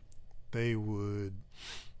leave, they would,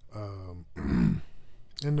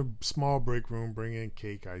 in the small break room, bring in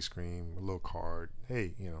cake, ice cream, a little card.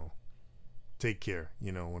 Hey, take care,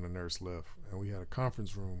 when a nurse left. And we had a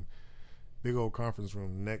conference room, big old conference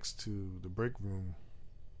room next to the break room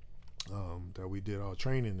that we did our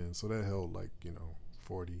training in. So that held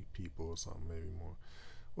 40 people or something, maybe more.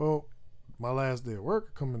 Well, my last day at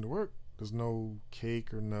work, coming to work, there's no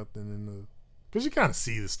cake or nothing in the... Because you kind of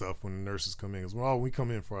see the stuff when the nurses come in. Because when we come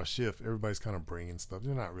in for our shift, everybody's kind of bringing stuff.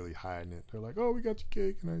 They're not really hiding it. They're like, oh, we got your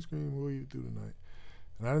cake and ice cream. What will you do tonight?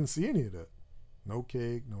 And I didn't see any of that. No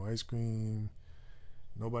cake, no ice cream.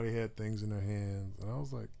 Nobody had things in their hands. And I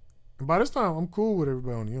was like... And by this time, I'm cool with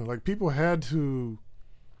everybody on the unit. Like, people had to...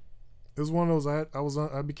 It was one of those...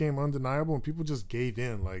 I became undeniable, and people just gave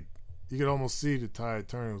in. Like, you could almost see the tide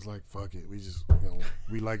turn. It was like, fuck it. We just...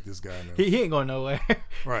 we like this guy now. He ain't going nowhere.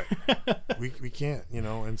 Right. We can't,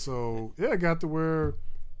 And so, yeah, I got to where...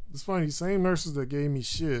 It's funny. The same nurses that gave me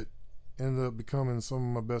shit ended up becoming some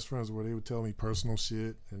of my best friends, where they would tell me personal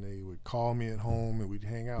shit, and they would call me at home, and we'd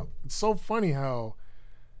hang out. It's so funny how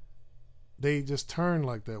they just turned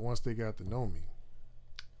like that once they got to know me.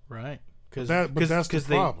 Right. But that's the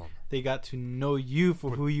problem. They got to know you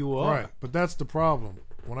for who you are. Right. But that's the problem.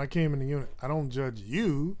 When I came in the unit, I don't judge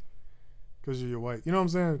you because you're white. You know what I'm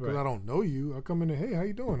saying? Because I don't know you. I come in there, hey, how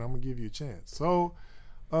you doing? I'm going to give you a chance. So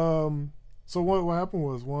what happened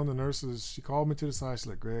was, one of the nurses, she called me to the side. She's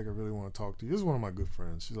like, Greg, I really want to talk to you. This is one of my good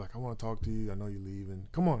friends. She's like, I want to talk to you. I know you're leaving.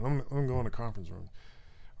 Come on, I'm going to go in the conference room.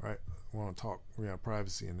 Right? I want to talk. We have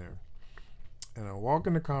privacy in there. And I walk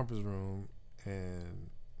in the conference room, and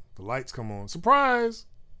the lights come on. Surprise!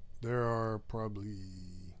 There are probably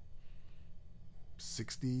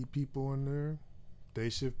 60 people in there. Day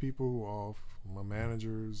shift people who are off. My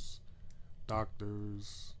managers,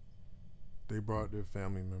 doctors. They brought their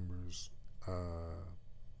family members.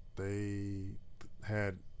 They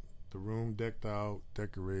had the room decked out,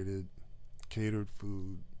 decorated, catered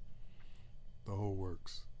food, the whole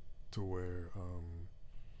works, to where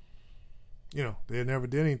they had never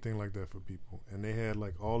did anything like that for people. And they had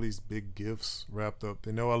all these big gifts wrapped up.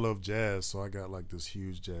 They know I love jazz, so I got this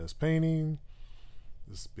huge jazz painting,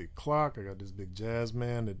 this big clock. I got this big jazz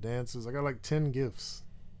man that dances. I got 10 gifts.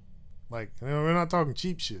 We're not talking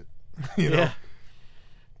cheap shit, you know.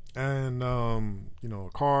 And a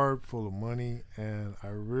card full of money. And I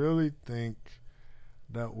really think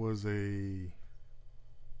that was a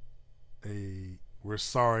we're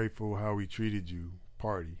sorry for how we treated you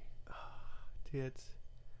party. Dude,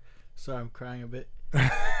 sorry, I'm crying a bit.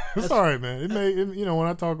 It's all right, man. When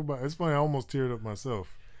I talk about it's funny, I almost teared up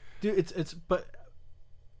myself. Dude,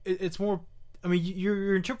 it's more. I mean,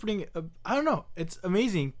 you're interpreting. I don't know. It's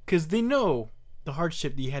amazing because they know the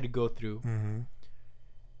hardship that you had to go through, mm-hmm.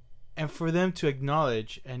 and for them to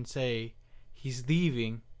acknowledge and say he's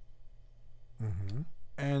leaving, mm-hmm.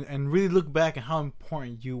 and really look back at how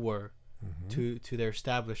important you were mm-hmm. to their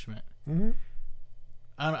establishment. Mm-hmm.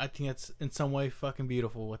 I think that's in some way fucking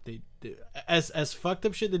beautiful what they did. As fucked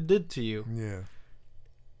up shit they did to you. Yeah.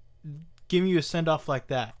 Giving you a send off like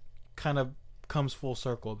that kind of comes full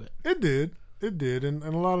circle a bit. It did, and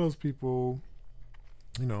a lot of those people,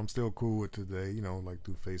 I'm still cool with today.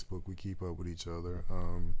 Through Facebook, we keep up with each other.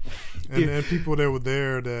 And people that were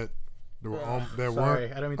there that were that sorry,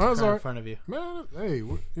 weren't. I don't mean to cry in front of you, man. Hey,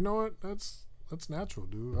 you know what? That's natural,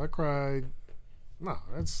 dude. I cried. No,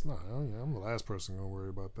 that's not. I'm the last person gonna worry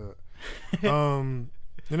about that. And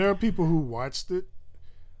there are people who watched it,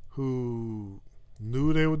 who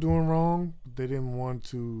knew they were doing wrong, but they didn't want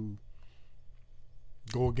to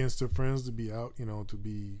go against their friends, to be out, to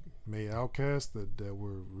be made outcast, that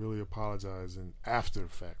were really apologizing after the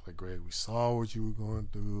fact. Like, Greg, we saw what you were going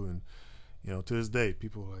through, and to this day,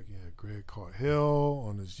 people are like, yeah, Greg caught hell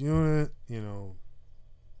on this unit.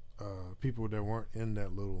 People that weren't in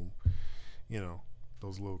that little,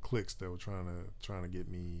 those little cliques that were trying to get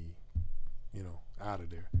me, out of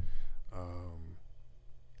there.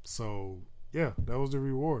 So yeah, that was the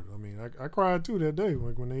reward. I mean, I cried too that day,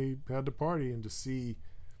 like when they had the party, and to see,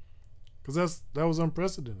 because that was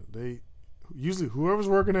unprecedented. They usually, whoever's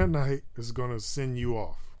working at night is gonna send you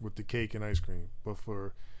off with the cake and ice cream, but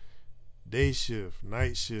for day shift,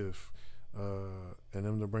 night shift, and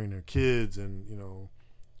them to bring their kids and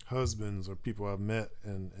husbands or people I've met,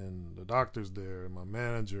 and the doctors there, and my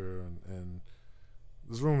manager, and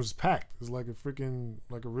this room is packed. It's like a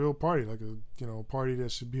real party, like a party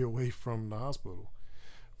that should be away from the hospital.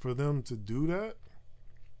 For them to do that,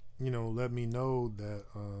 let me know that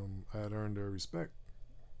I had earned their respect,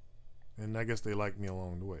 and I guess they liked me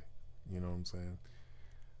along the way. You know what I'm saying?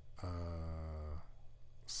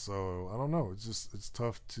 So I don't know. It's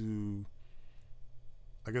tough to.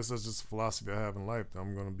 I guess that's just a philosophy I have in life, that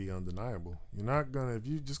I'm going to be undeniable. You're not going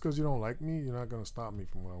to, just because you don't like me, you're not going to stop me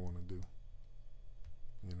from what I want to do.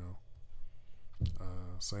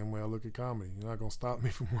 Same way I look at comedy. You're not going to stop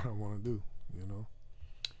me from what I want to do,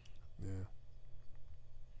 Yeah.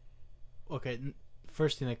 Okay,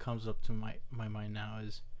 first thing that comes up to my mind now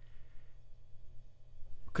is,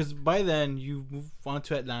 because by then you move on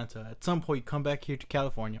to Atlanta. At some point, you come back here to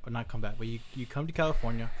California, or not come back, but you come to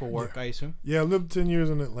California for work, Yeah. I assume. Yeah, I lived 10 years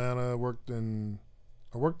in Atlanta. I worked in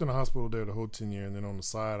a hospital there the whole 10 years, and then on the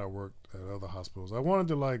side, I worked at other hospitals. I wanted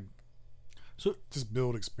to just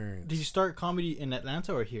build experience. Did you start comedy in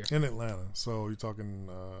Atlanta or here? In Atlanta. So you're talking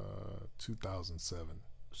 2007.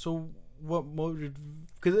 So what motive?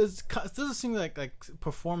 Because it doesn't seem like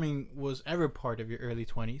performing was ever part of your early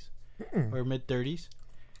 20s or mid 30s.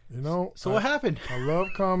 So what happened? I love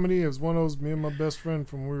comedy. It was one of those, me and my best friend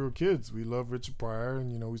from when we were kids. We loved Richard Pryor,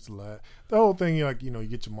 and we used to laugh. The whole thing, you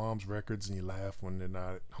get your mom's records and you laugh when they're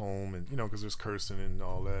not at home, and because there's cursing and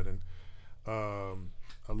all that. And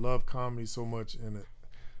I love comedy so much, and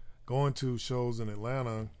going to shows in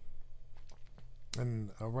Atlanta, and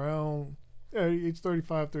around age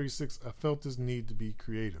 35, 36, I felt this need to be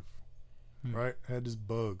creative. Right? I had this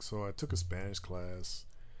bug, so I took a Spanish class.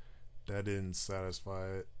 That didn't satisfy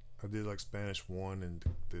it. I did like Spanish 1, and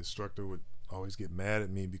the instructor would always get mad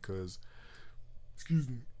at me because, excuse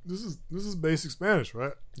me, this is basic Spanish,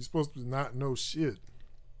 right? You're supposed to not know shit.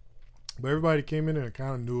 But everybody came in there and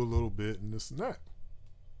kind of knew a little bit and this and that.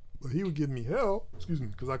 But he would give me hell, excuse me,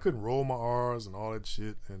 because I couldn't roll my R's and all that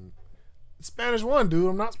shit. And it's Spanish 1,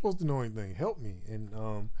 dude. I'm not supposed to know anything. Help me.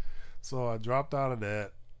 And so I dropped out of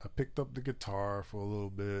that. I picked up the guitar for a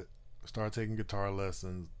little bit. Started taking guitar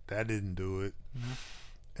lessons. That didn't do it. Mm-hmm.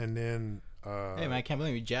 And then hey man, I can't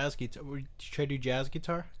believe you jazz guitar. Did you try to do jazz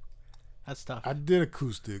guitar? That's tough. I did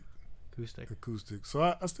acoustic. So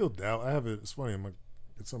I still doubt. I have it. It's funny.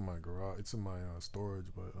 It's in my garage. It's in my storage.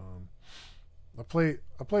 But I play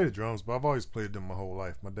the drums. But I've always played them my whole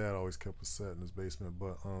life. My dad always kept a set in his basement.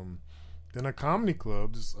 But then a comedy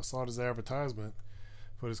club. I saw this advertisement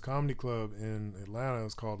for this comedy club in Atlanta.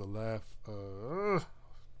 It's called the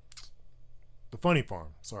Funny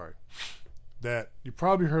Farm. Sorry. That you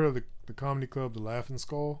probably heard of the comedy club, the Laughing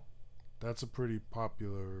Skull. That's a pretty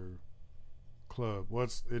popular club.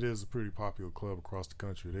 It is a pretty popular club across the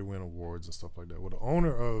country. They win awards and stuff like that. Well, the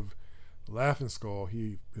owner of the Laughing Skull,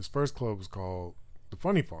 his first club was called the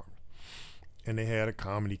Funny Farm, and they had a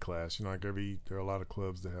comedy class. There are a lot of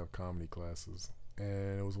clubs that have comedy classes,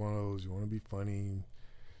 and it was one of those, you want to be funny,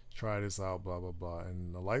 try this out, blah blah blah,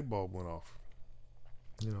 and the light bulb went off.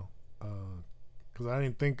 Because I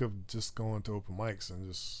didn't think of just going to open mics and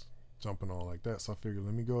just jumping on like that. So I figured,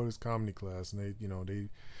 let me go to this comedy class. And they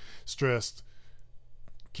stressed,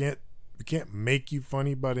 we can't make you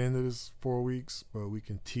funny by the end of this 4 weeks, but we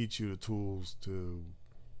can teach you the tools to,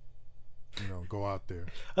 go out there.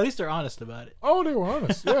 At least they're honest about it. Oh, they were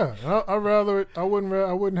honest. Yeah, I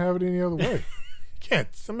wouldn't have it any other way. You can't.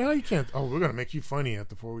 I mean, how you can't? Oh, we're gonna make you funny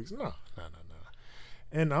after 4 weeks. No.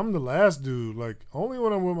 And I'm the last dude. Like, only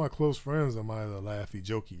when I'm with my close friends am I the laughy,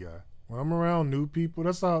 jokey guy. When I'm around new people,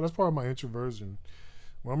 that's part of my introversion.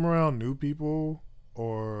 When I'm around new people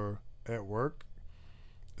or at work,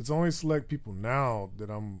 it's only select people now that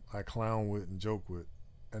I clown with and joke with.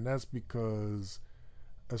 And that's because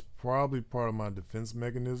that's probably part of my defense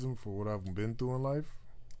mechanism for what I've been through in life,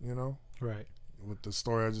 Right. with the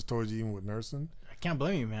story I just told you, even with nursing. I can't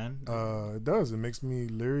blame you, man. It does. It makes me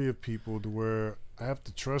leery of people to where I have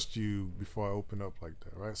to trust you before I open up like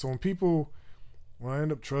that, right? So when I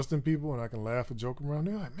end up trusting people and I can laugh and joke around,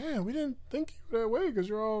 they're like, man, we didn't think you that way because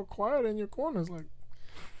you're all quiet in your corners. Like,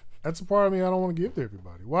 that's a part of me I don't want to give to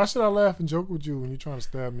everybody. Why should I laugh and joke with you when you're trying to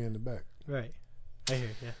stab me in the back? Right. I hear,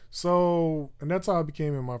 yeah. So, and that's how I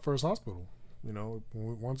became in my first hospital. You know,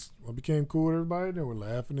 once I became cool with everybody, they were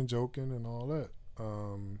laughing and joking and all that.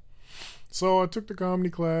 So I took the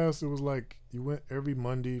comedy class. It was like you went every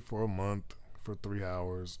Monday for a month for 3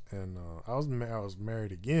 hours, and I was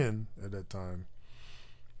married again at that time.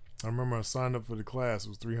 I remember I signed up for the class. It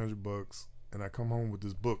was $300, and I come home with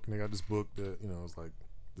this book, and they got this book that it's like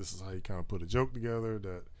this is how you kind of put a joke together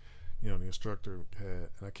that the instructor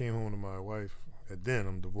had. And I came home to my wife. And then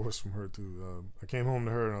I'm divorced from her too. I came home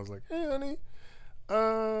to her and I was like, "Hey, honey,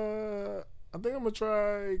 I think I'm gonna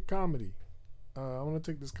try comedy. I want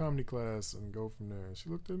to take this comedy class and go from there." And she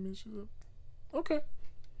looked at me and she said, "Okay."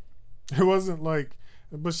 It wasn't like,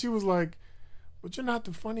 but she was like, "But you're not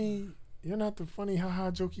the funny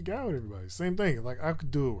haha jokey guy with everybody." Same thing. Like I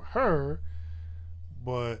could do it with her,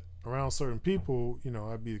 but around certain people,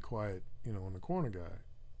 I'd be the quiet, in the corner guy.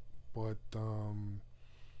 But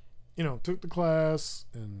took the class,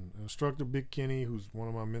 and instructor Big Kenny, who's one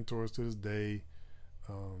of my mentors to this day,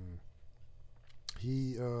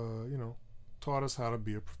 he taught us how to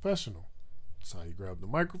be a professional. That's how you grab the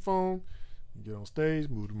microphone, you get on stage,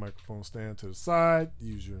 move the microphone stand to the side,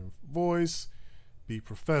 use your voice, be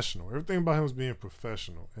professional. Everything about him was being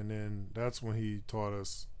professional. And then that's when he taught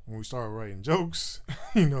us, when we started writing jokes,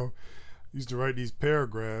 used to write these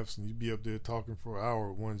paragraphs, and you'd be up there talking for an hour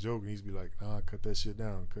with one joke, and he'd be like, "Nah, cut that shit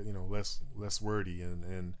down, cut, less wordy."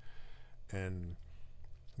 And then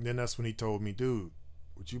that's when he told me, "Dude,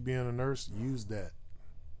 with you being a nurse, use that.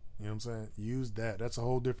 You know what I'm saying? Use that. That's a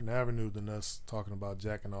whole different avenue than us talking about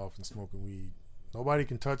jacking off and smoking weed. Nobody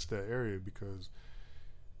can touch that area because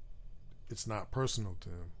it's not personal to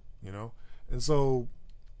him, And so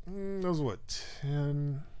there was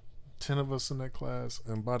 10 of us in that class,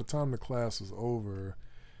 and by the time the class was over,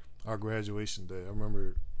 our graduation day, I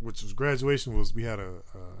remember, graduation was we had a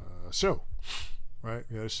show, right?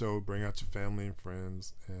 We had a show, bring out your family and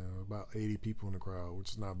friends, and about 80 people in the crowd, which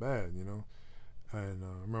is not bad, And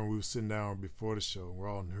I remember we were sitting down before the show, and we're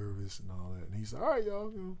all nervous and all that, and he said, "All right,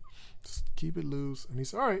 y'all, just keep it loose." And he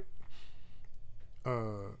said, "All right,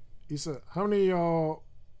 he said, how many of y'all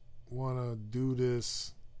want to do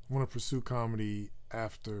this, want to pursue comedy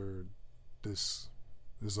after this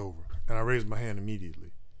is over?" And I raised my hand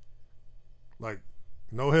immediately, like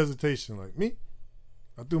no hesitation, like me.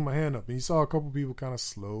 I threw my hand up, and you saw a couple people kind of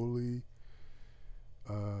slowly,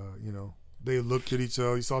 they looked at each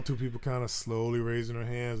other. You saw two people kind of slowly raising their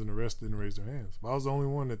hands, and the rest didn't raise their hands. But I was the only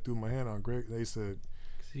one that threw my hand on Greg. They said,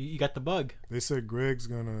 "So you got the bug." They said Greg's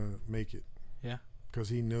gonna make it. Yeah, because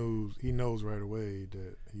he knows right away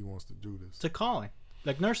that he wants to do this. It's a calling.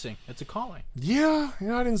 Like nursing, it's a calling. Yeah,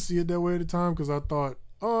 I didn't see it that way at the time because I thought,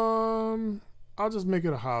 I'll just make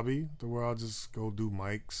it a hobby to where I'll just go do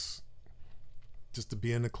mics, just to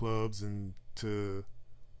be in the clubs and to,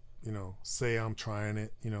 say I'm trying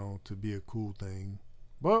it, to be a cool thing.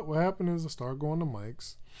 But what happened is I started going to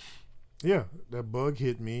mics. Yeah, that bug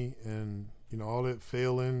hit me, and all that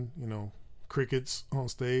failing, crickets on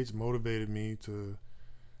stage motivated me to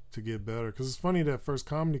get better. Because it's funny, that first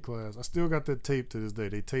comedy class, I still got that tape to this day.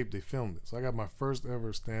 They filmed it. So I got my first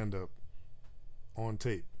ever stand-up on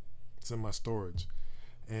tape. It's in my storage.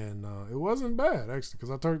 And it wasn't bad, actually,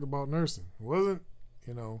 because I talked about nursing. It wasn't,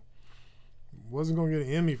 wasn't going to get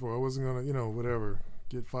an Emmy for it. I wasn't going to, whatever,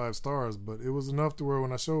 get 5 stars. But it was enough to where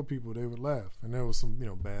when I showed people, they would laugh. And there was some,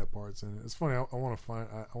 bad parts in it. It's funny. I want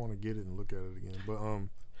to get it and look at it again. But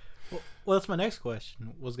well, that's my next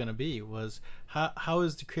question was going to be, how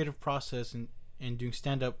is the creative process in doing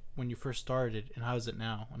stand-up when you first started, and how is it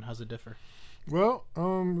now, and how does it differ? Well, it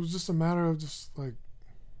was just a matter of just like,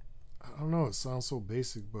 I don't know, it sounds so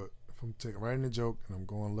basic, but if I'm writing a joke and I'm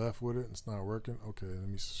going left with it and it's not working, okay, let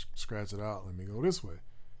me scratch it out, let me go this way.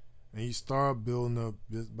 And you start building up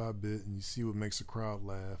bit by bit, and you see what makes the crowd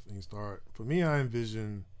laugh, and you start, for me, I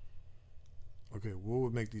envision, okay, what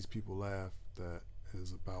would make these people laugh that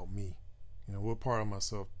is about me? What part of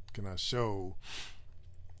myself can I show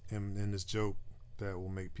in this joke that will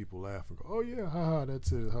make people laugh and go, "Oh yeah, haha,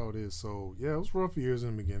 that's it, how it is." So yeah, it was rough years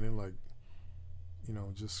in the beginning, like,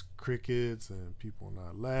 just crickets and people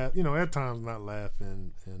not laugh, at times not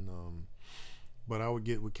laughing, and but I would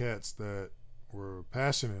get with cats that were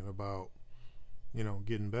passionate about,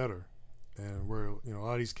 getting better, and where, a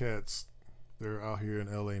lot of these cats, they're out here in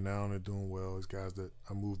LA now and they're doing well. These guys that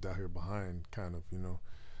I moved out here behind, kind of, you know.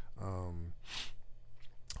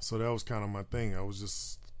 So that was kind of my thing. I was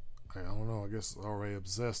just, I don't know, I guess already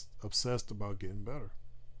obsessed about getting better.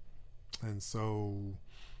 And so,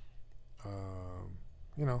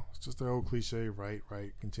 you know, it's just the old cliche, write,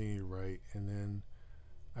 continue to write. And then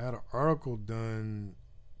I had an article done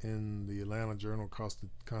in the Atlanta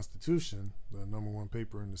Journal-Constitution, the #1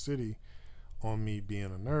 paper in the city, on me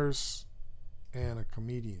being a nurse and a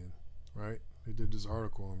comedian, right? They did this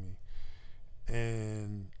article on me.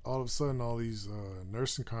 And all of a sudden, all these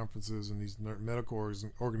nursing conferences and these medical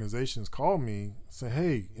organizations called me and said,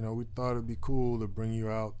 hey, you know, we thought it'd be cool to bring you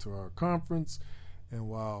out to our conference, and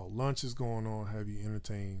while lunch is going on, have you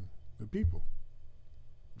entertain the people.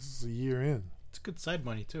 This is a year in. It's good side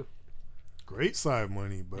money, too. Great side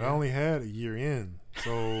money, but I only had a year in.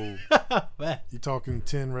 So you're talking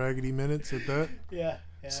 10 raggedy minutes at that? Yeah.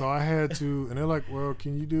 So I had to, and they're like, well,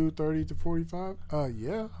 can you do 30 to 45?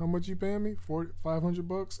 Yeah. How much you paying me?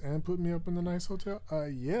 $500 and put me up in the nice hotel?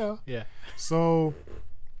 Yeah. Yeah. So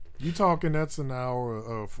you talking, that's an hour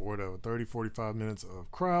of whatever, 30, 45 minutes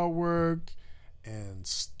of crowd work and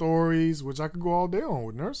stories, which I could go all day on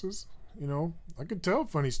with nurses. You know, I could tell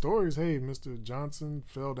funny stories. Hey, Mr. Johnson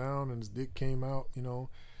fell down and his dick came out. You know,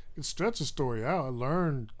 I could stretch a story out. I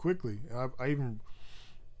learned quickly. I even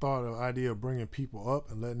thought of the idea of bringing people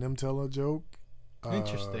up and letting them tell a joke.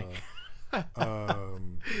 Interesting. I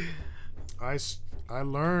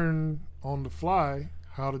learned on the fly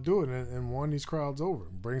how to do it and won these crowds over.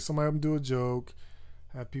 Bring somebody up and do a joke.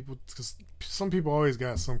 Have people, because some people always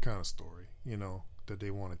got some kind of story, you know, that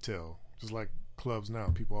they want to tell. Just like clubs now,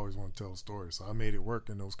 people always want to tell a story. So I made it work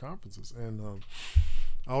in those conferences, and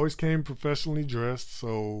I always came professionally dressed,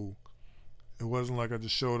 so it wasn't like I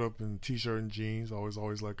just showed up in t-shirt and jeans. I was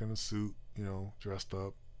always like in a suit, you know, dressed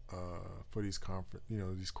up for these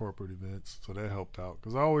these corporate events. So that helped out,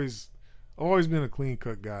 because I've always been a clean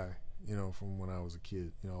cut guy, you know, from when I was a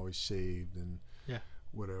kid. You know, always shaved and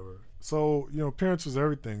whatever. So, you know, appearance was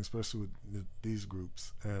everything, especially with these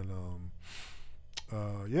groups. And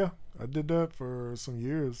I did that for some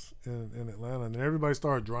years in Atlanta, and everybody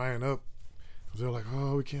started drying up. They're like,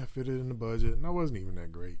 oh, we can't fit it in the budget. And I wasn't even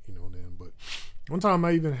that great, you know, then. But one time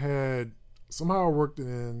I even had, somehow I worked it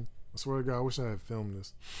in. I swear to God, I wish I had filmed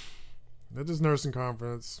this. At this nursing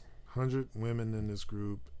conference, 100 women in this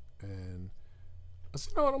group. And I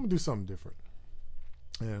said, you know what, I'm going to do something different.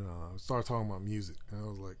 And I started talking about music. And I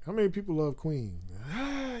was like, how many people love Queen?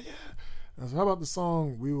 Yeah. I said, how about the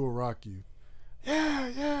song We Will Rock You?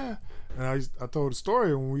 Yeah. And I told a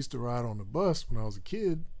story when we used to ride on the bus when I was a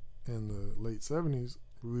kid in the late 70s.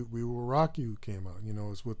 We Will Rock You came out. You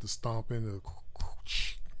know, it's with the stomping.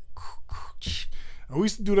 And we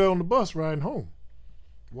used to do that on the bus riding home.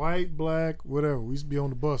 White, black, whatever. We used to be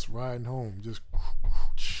on the bus riding home, just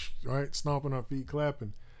right, stomping our feet,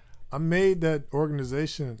 clapping. I made that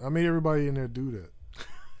organization. I made everybody in there do that.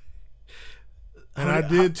 And I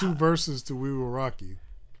did 2 verses to We Will Rock You.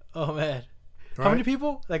 Oh, man. Right? How many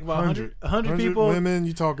people? Like about 100 people? Women.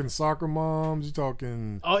 You talking soccer moms. You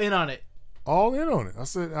talking... All in on it. All in on it. I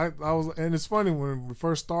said, I was... And it's funny, when we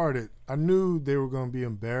first started, I knew they were going to be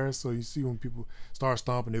embarrassed. So you see when people start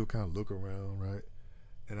stomping, they would kind of look around, right?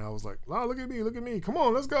 And I was like, oh, look at me. Come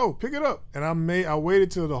on, let's go. Pick it up. And I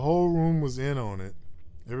waited till the whole room was in on it.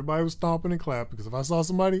 Everybody was stomping and clapping, because if I saw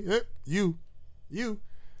somebody, you,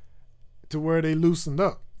 to where they loosened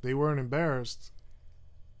up. They weren't embarrassed.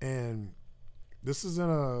 And this is in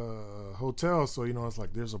a hotel, so, you know, it's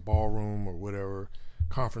like there's a ballroom or whatever,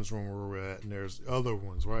 conference room where we're at, and there's other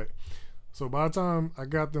ones, right? So by the time I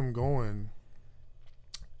got them going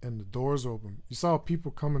and the doors open, you saw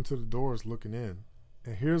people coming to the doors looking in.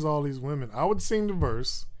 And here's all these women. I would sing the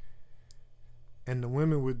verse, and the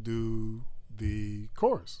women would do the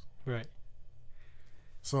chorus. Right.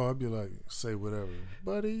 So I'd be like, say whatever.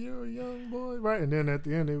 Buddy, you're a young boy. Right. And then at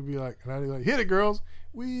the end, they would be like, and I'd be like, hit it, girls.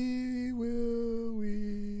 We will.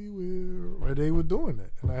 Right. They were doing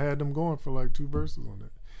that. And I had them going for like 2 verses on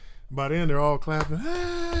that. By the end, they're all clapping.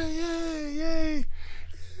 Hey, yay.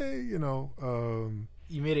 You know.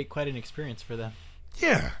 You made it quite an experience for them.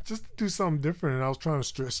 Yeah, just to do something different, and I was trying to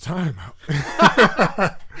stretch time out.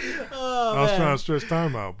 Trying to stretch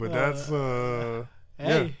time out, but that's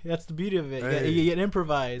that's the beauty of it. Hey, you get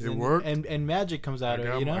improvise. It worked, and magic comes out of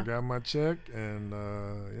it. You know, I got my check, and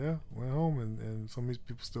went home, and some of these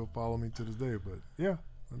people still follow me to this day. But yeah,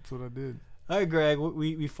 that's what I did. All right, Greg,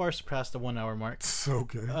 we far surpassed the 1 hour mark. It's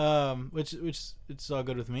okay. Which it's all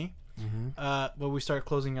good with me. Mm-hmm. But we start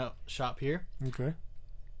closing out shop here. Okay.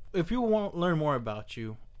 If you want to learn more about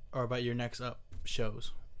you or about your next up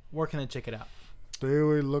shows, where can they check it out? They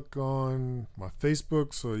always look on my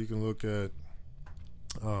Facebook, so you can look at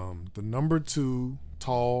the number 2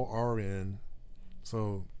 tall RN.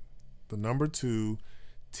 So the number 2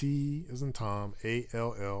 T as in Tom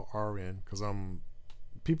ALLRN, because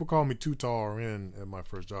people call me Too Tall RN at my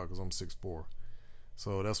first job because I'm 6'4".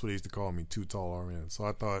 So that's what they used to call me, Too Tall RN. So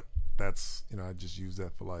I thought that's, I just use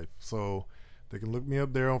that for life. So they can look me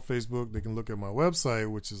up there on Facebook. They can look at my website,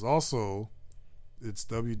 which is also, it's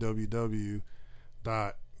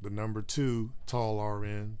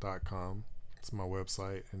www.2tallrn.com. It's my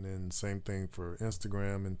website. And then same thing for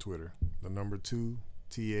Instagram and Twitter. The number 2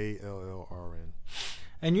 TALLRN.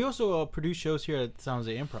 And you also produce shows here at Sounds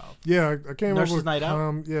of Improv. Yeah, I came Nurses up with Night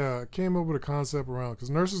Out. Yeah, I came up with a concept around,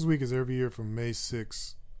 because Nurses Week is every year from May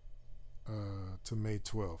 6th to May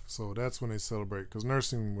 12th. So that's when they celebrate, because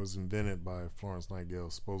nursing was invented by Florence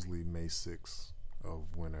Nightingale, supposedly May 6th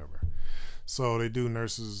of whenever. So they do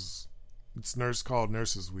nurses. It's called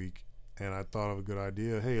Nurses Week, and I thought of a good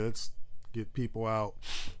idea. Hey, let's get people out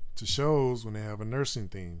to shows when they have a nursing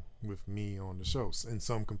theme with me on the shows in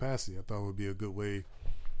some capacity. I thought it would be a good way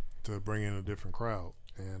to bring in a different crowd,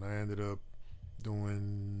 and I ended up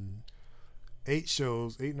doing 8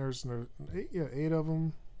 shows, 8 of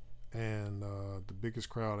them, and the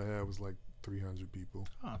biggest crowd I had was like 300 people.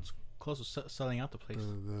 Oh, it's close to selling out the place.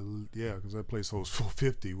 Yeah, because that place holds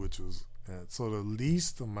 450, which was so the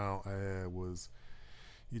least amount I had was,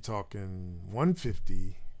 you talking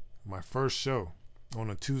 150. My first show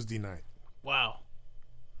on a Tuesday night. Wow.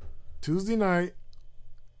 Tuesday night.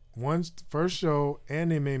 First show,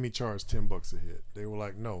 and they made me charge $10 a head. They were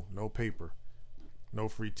like, no paper, no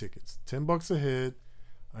free tickets, $10 a head.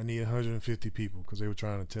 I need 150 people, because they were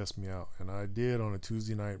trying to test me out, and I did on a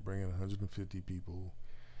Tuesday night bring in 150 people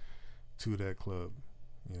to that club.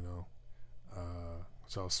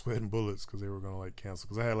 So I was sweating bullets because they were gonna like cancel,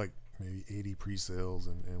 because I had like maybe 80 pre-sales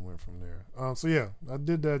and went from there. So yeah, I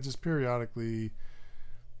did that just periodically,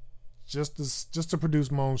 just to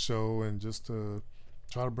produce my own show and just to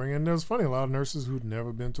try to bring in. It was funny, a lot of nurses who'd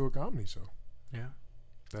never been to a comedy show. Yeah.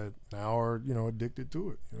 That now are, addicted to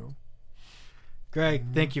it,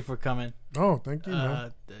 Greg, thank you for coming. Oh, thank you,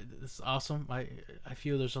 man. It's awesome. I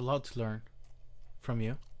feel there's a lot to learn from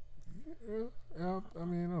you. Yeah, I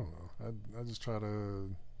mean, I don't know. I just try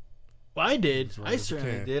to... Well, I did. I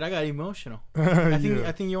certainly did. I got emotional. I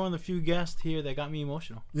think you're one of the few guests here that got me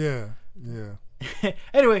emotional. Yeah.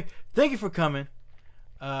 Anyway, thank you for coming.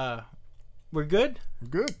 We're good? We're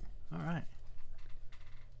good. All right.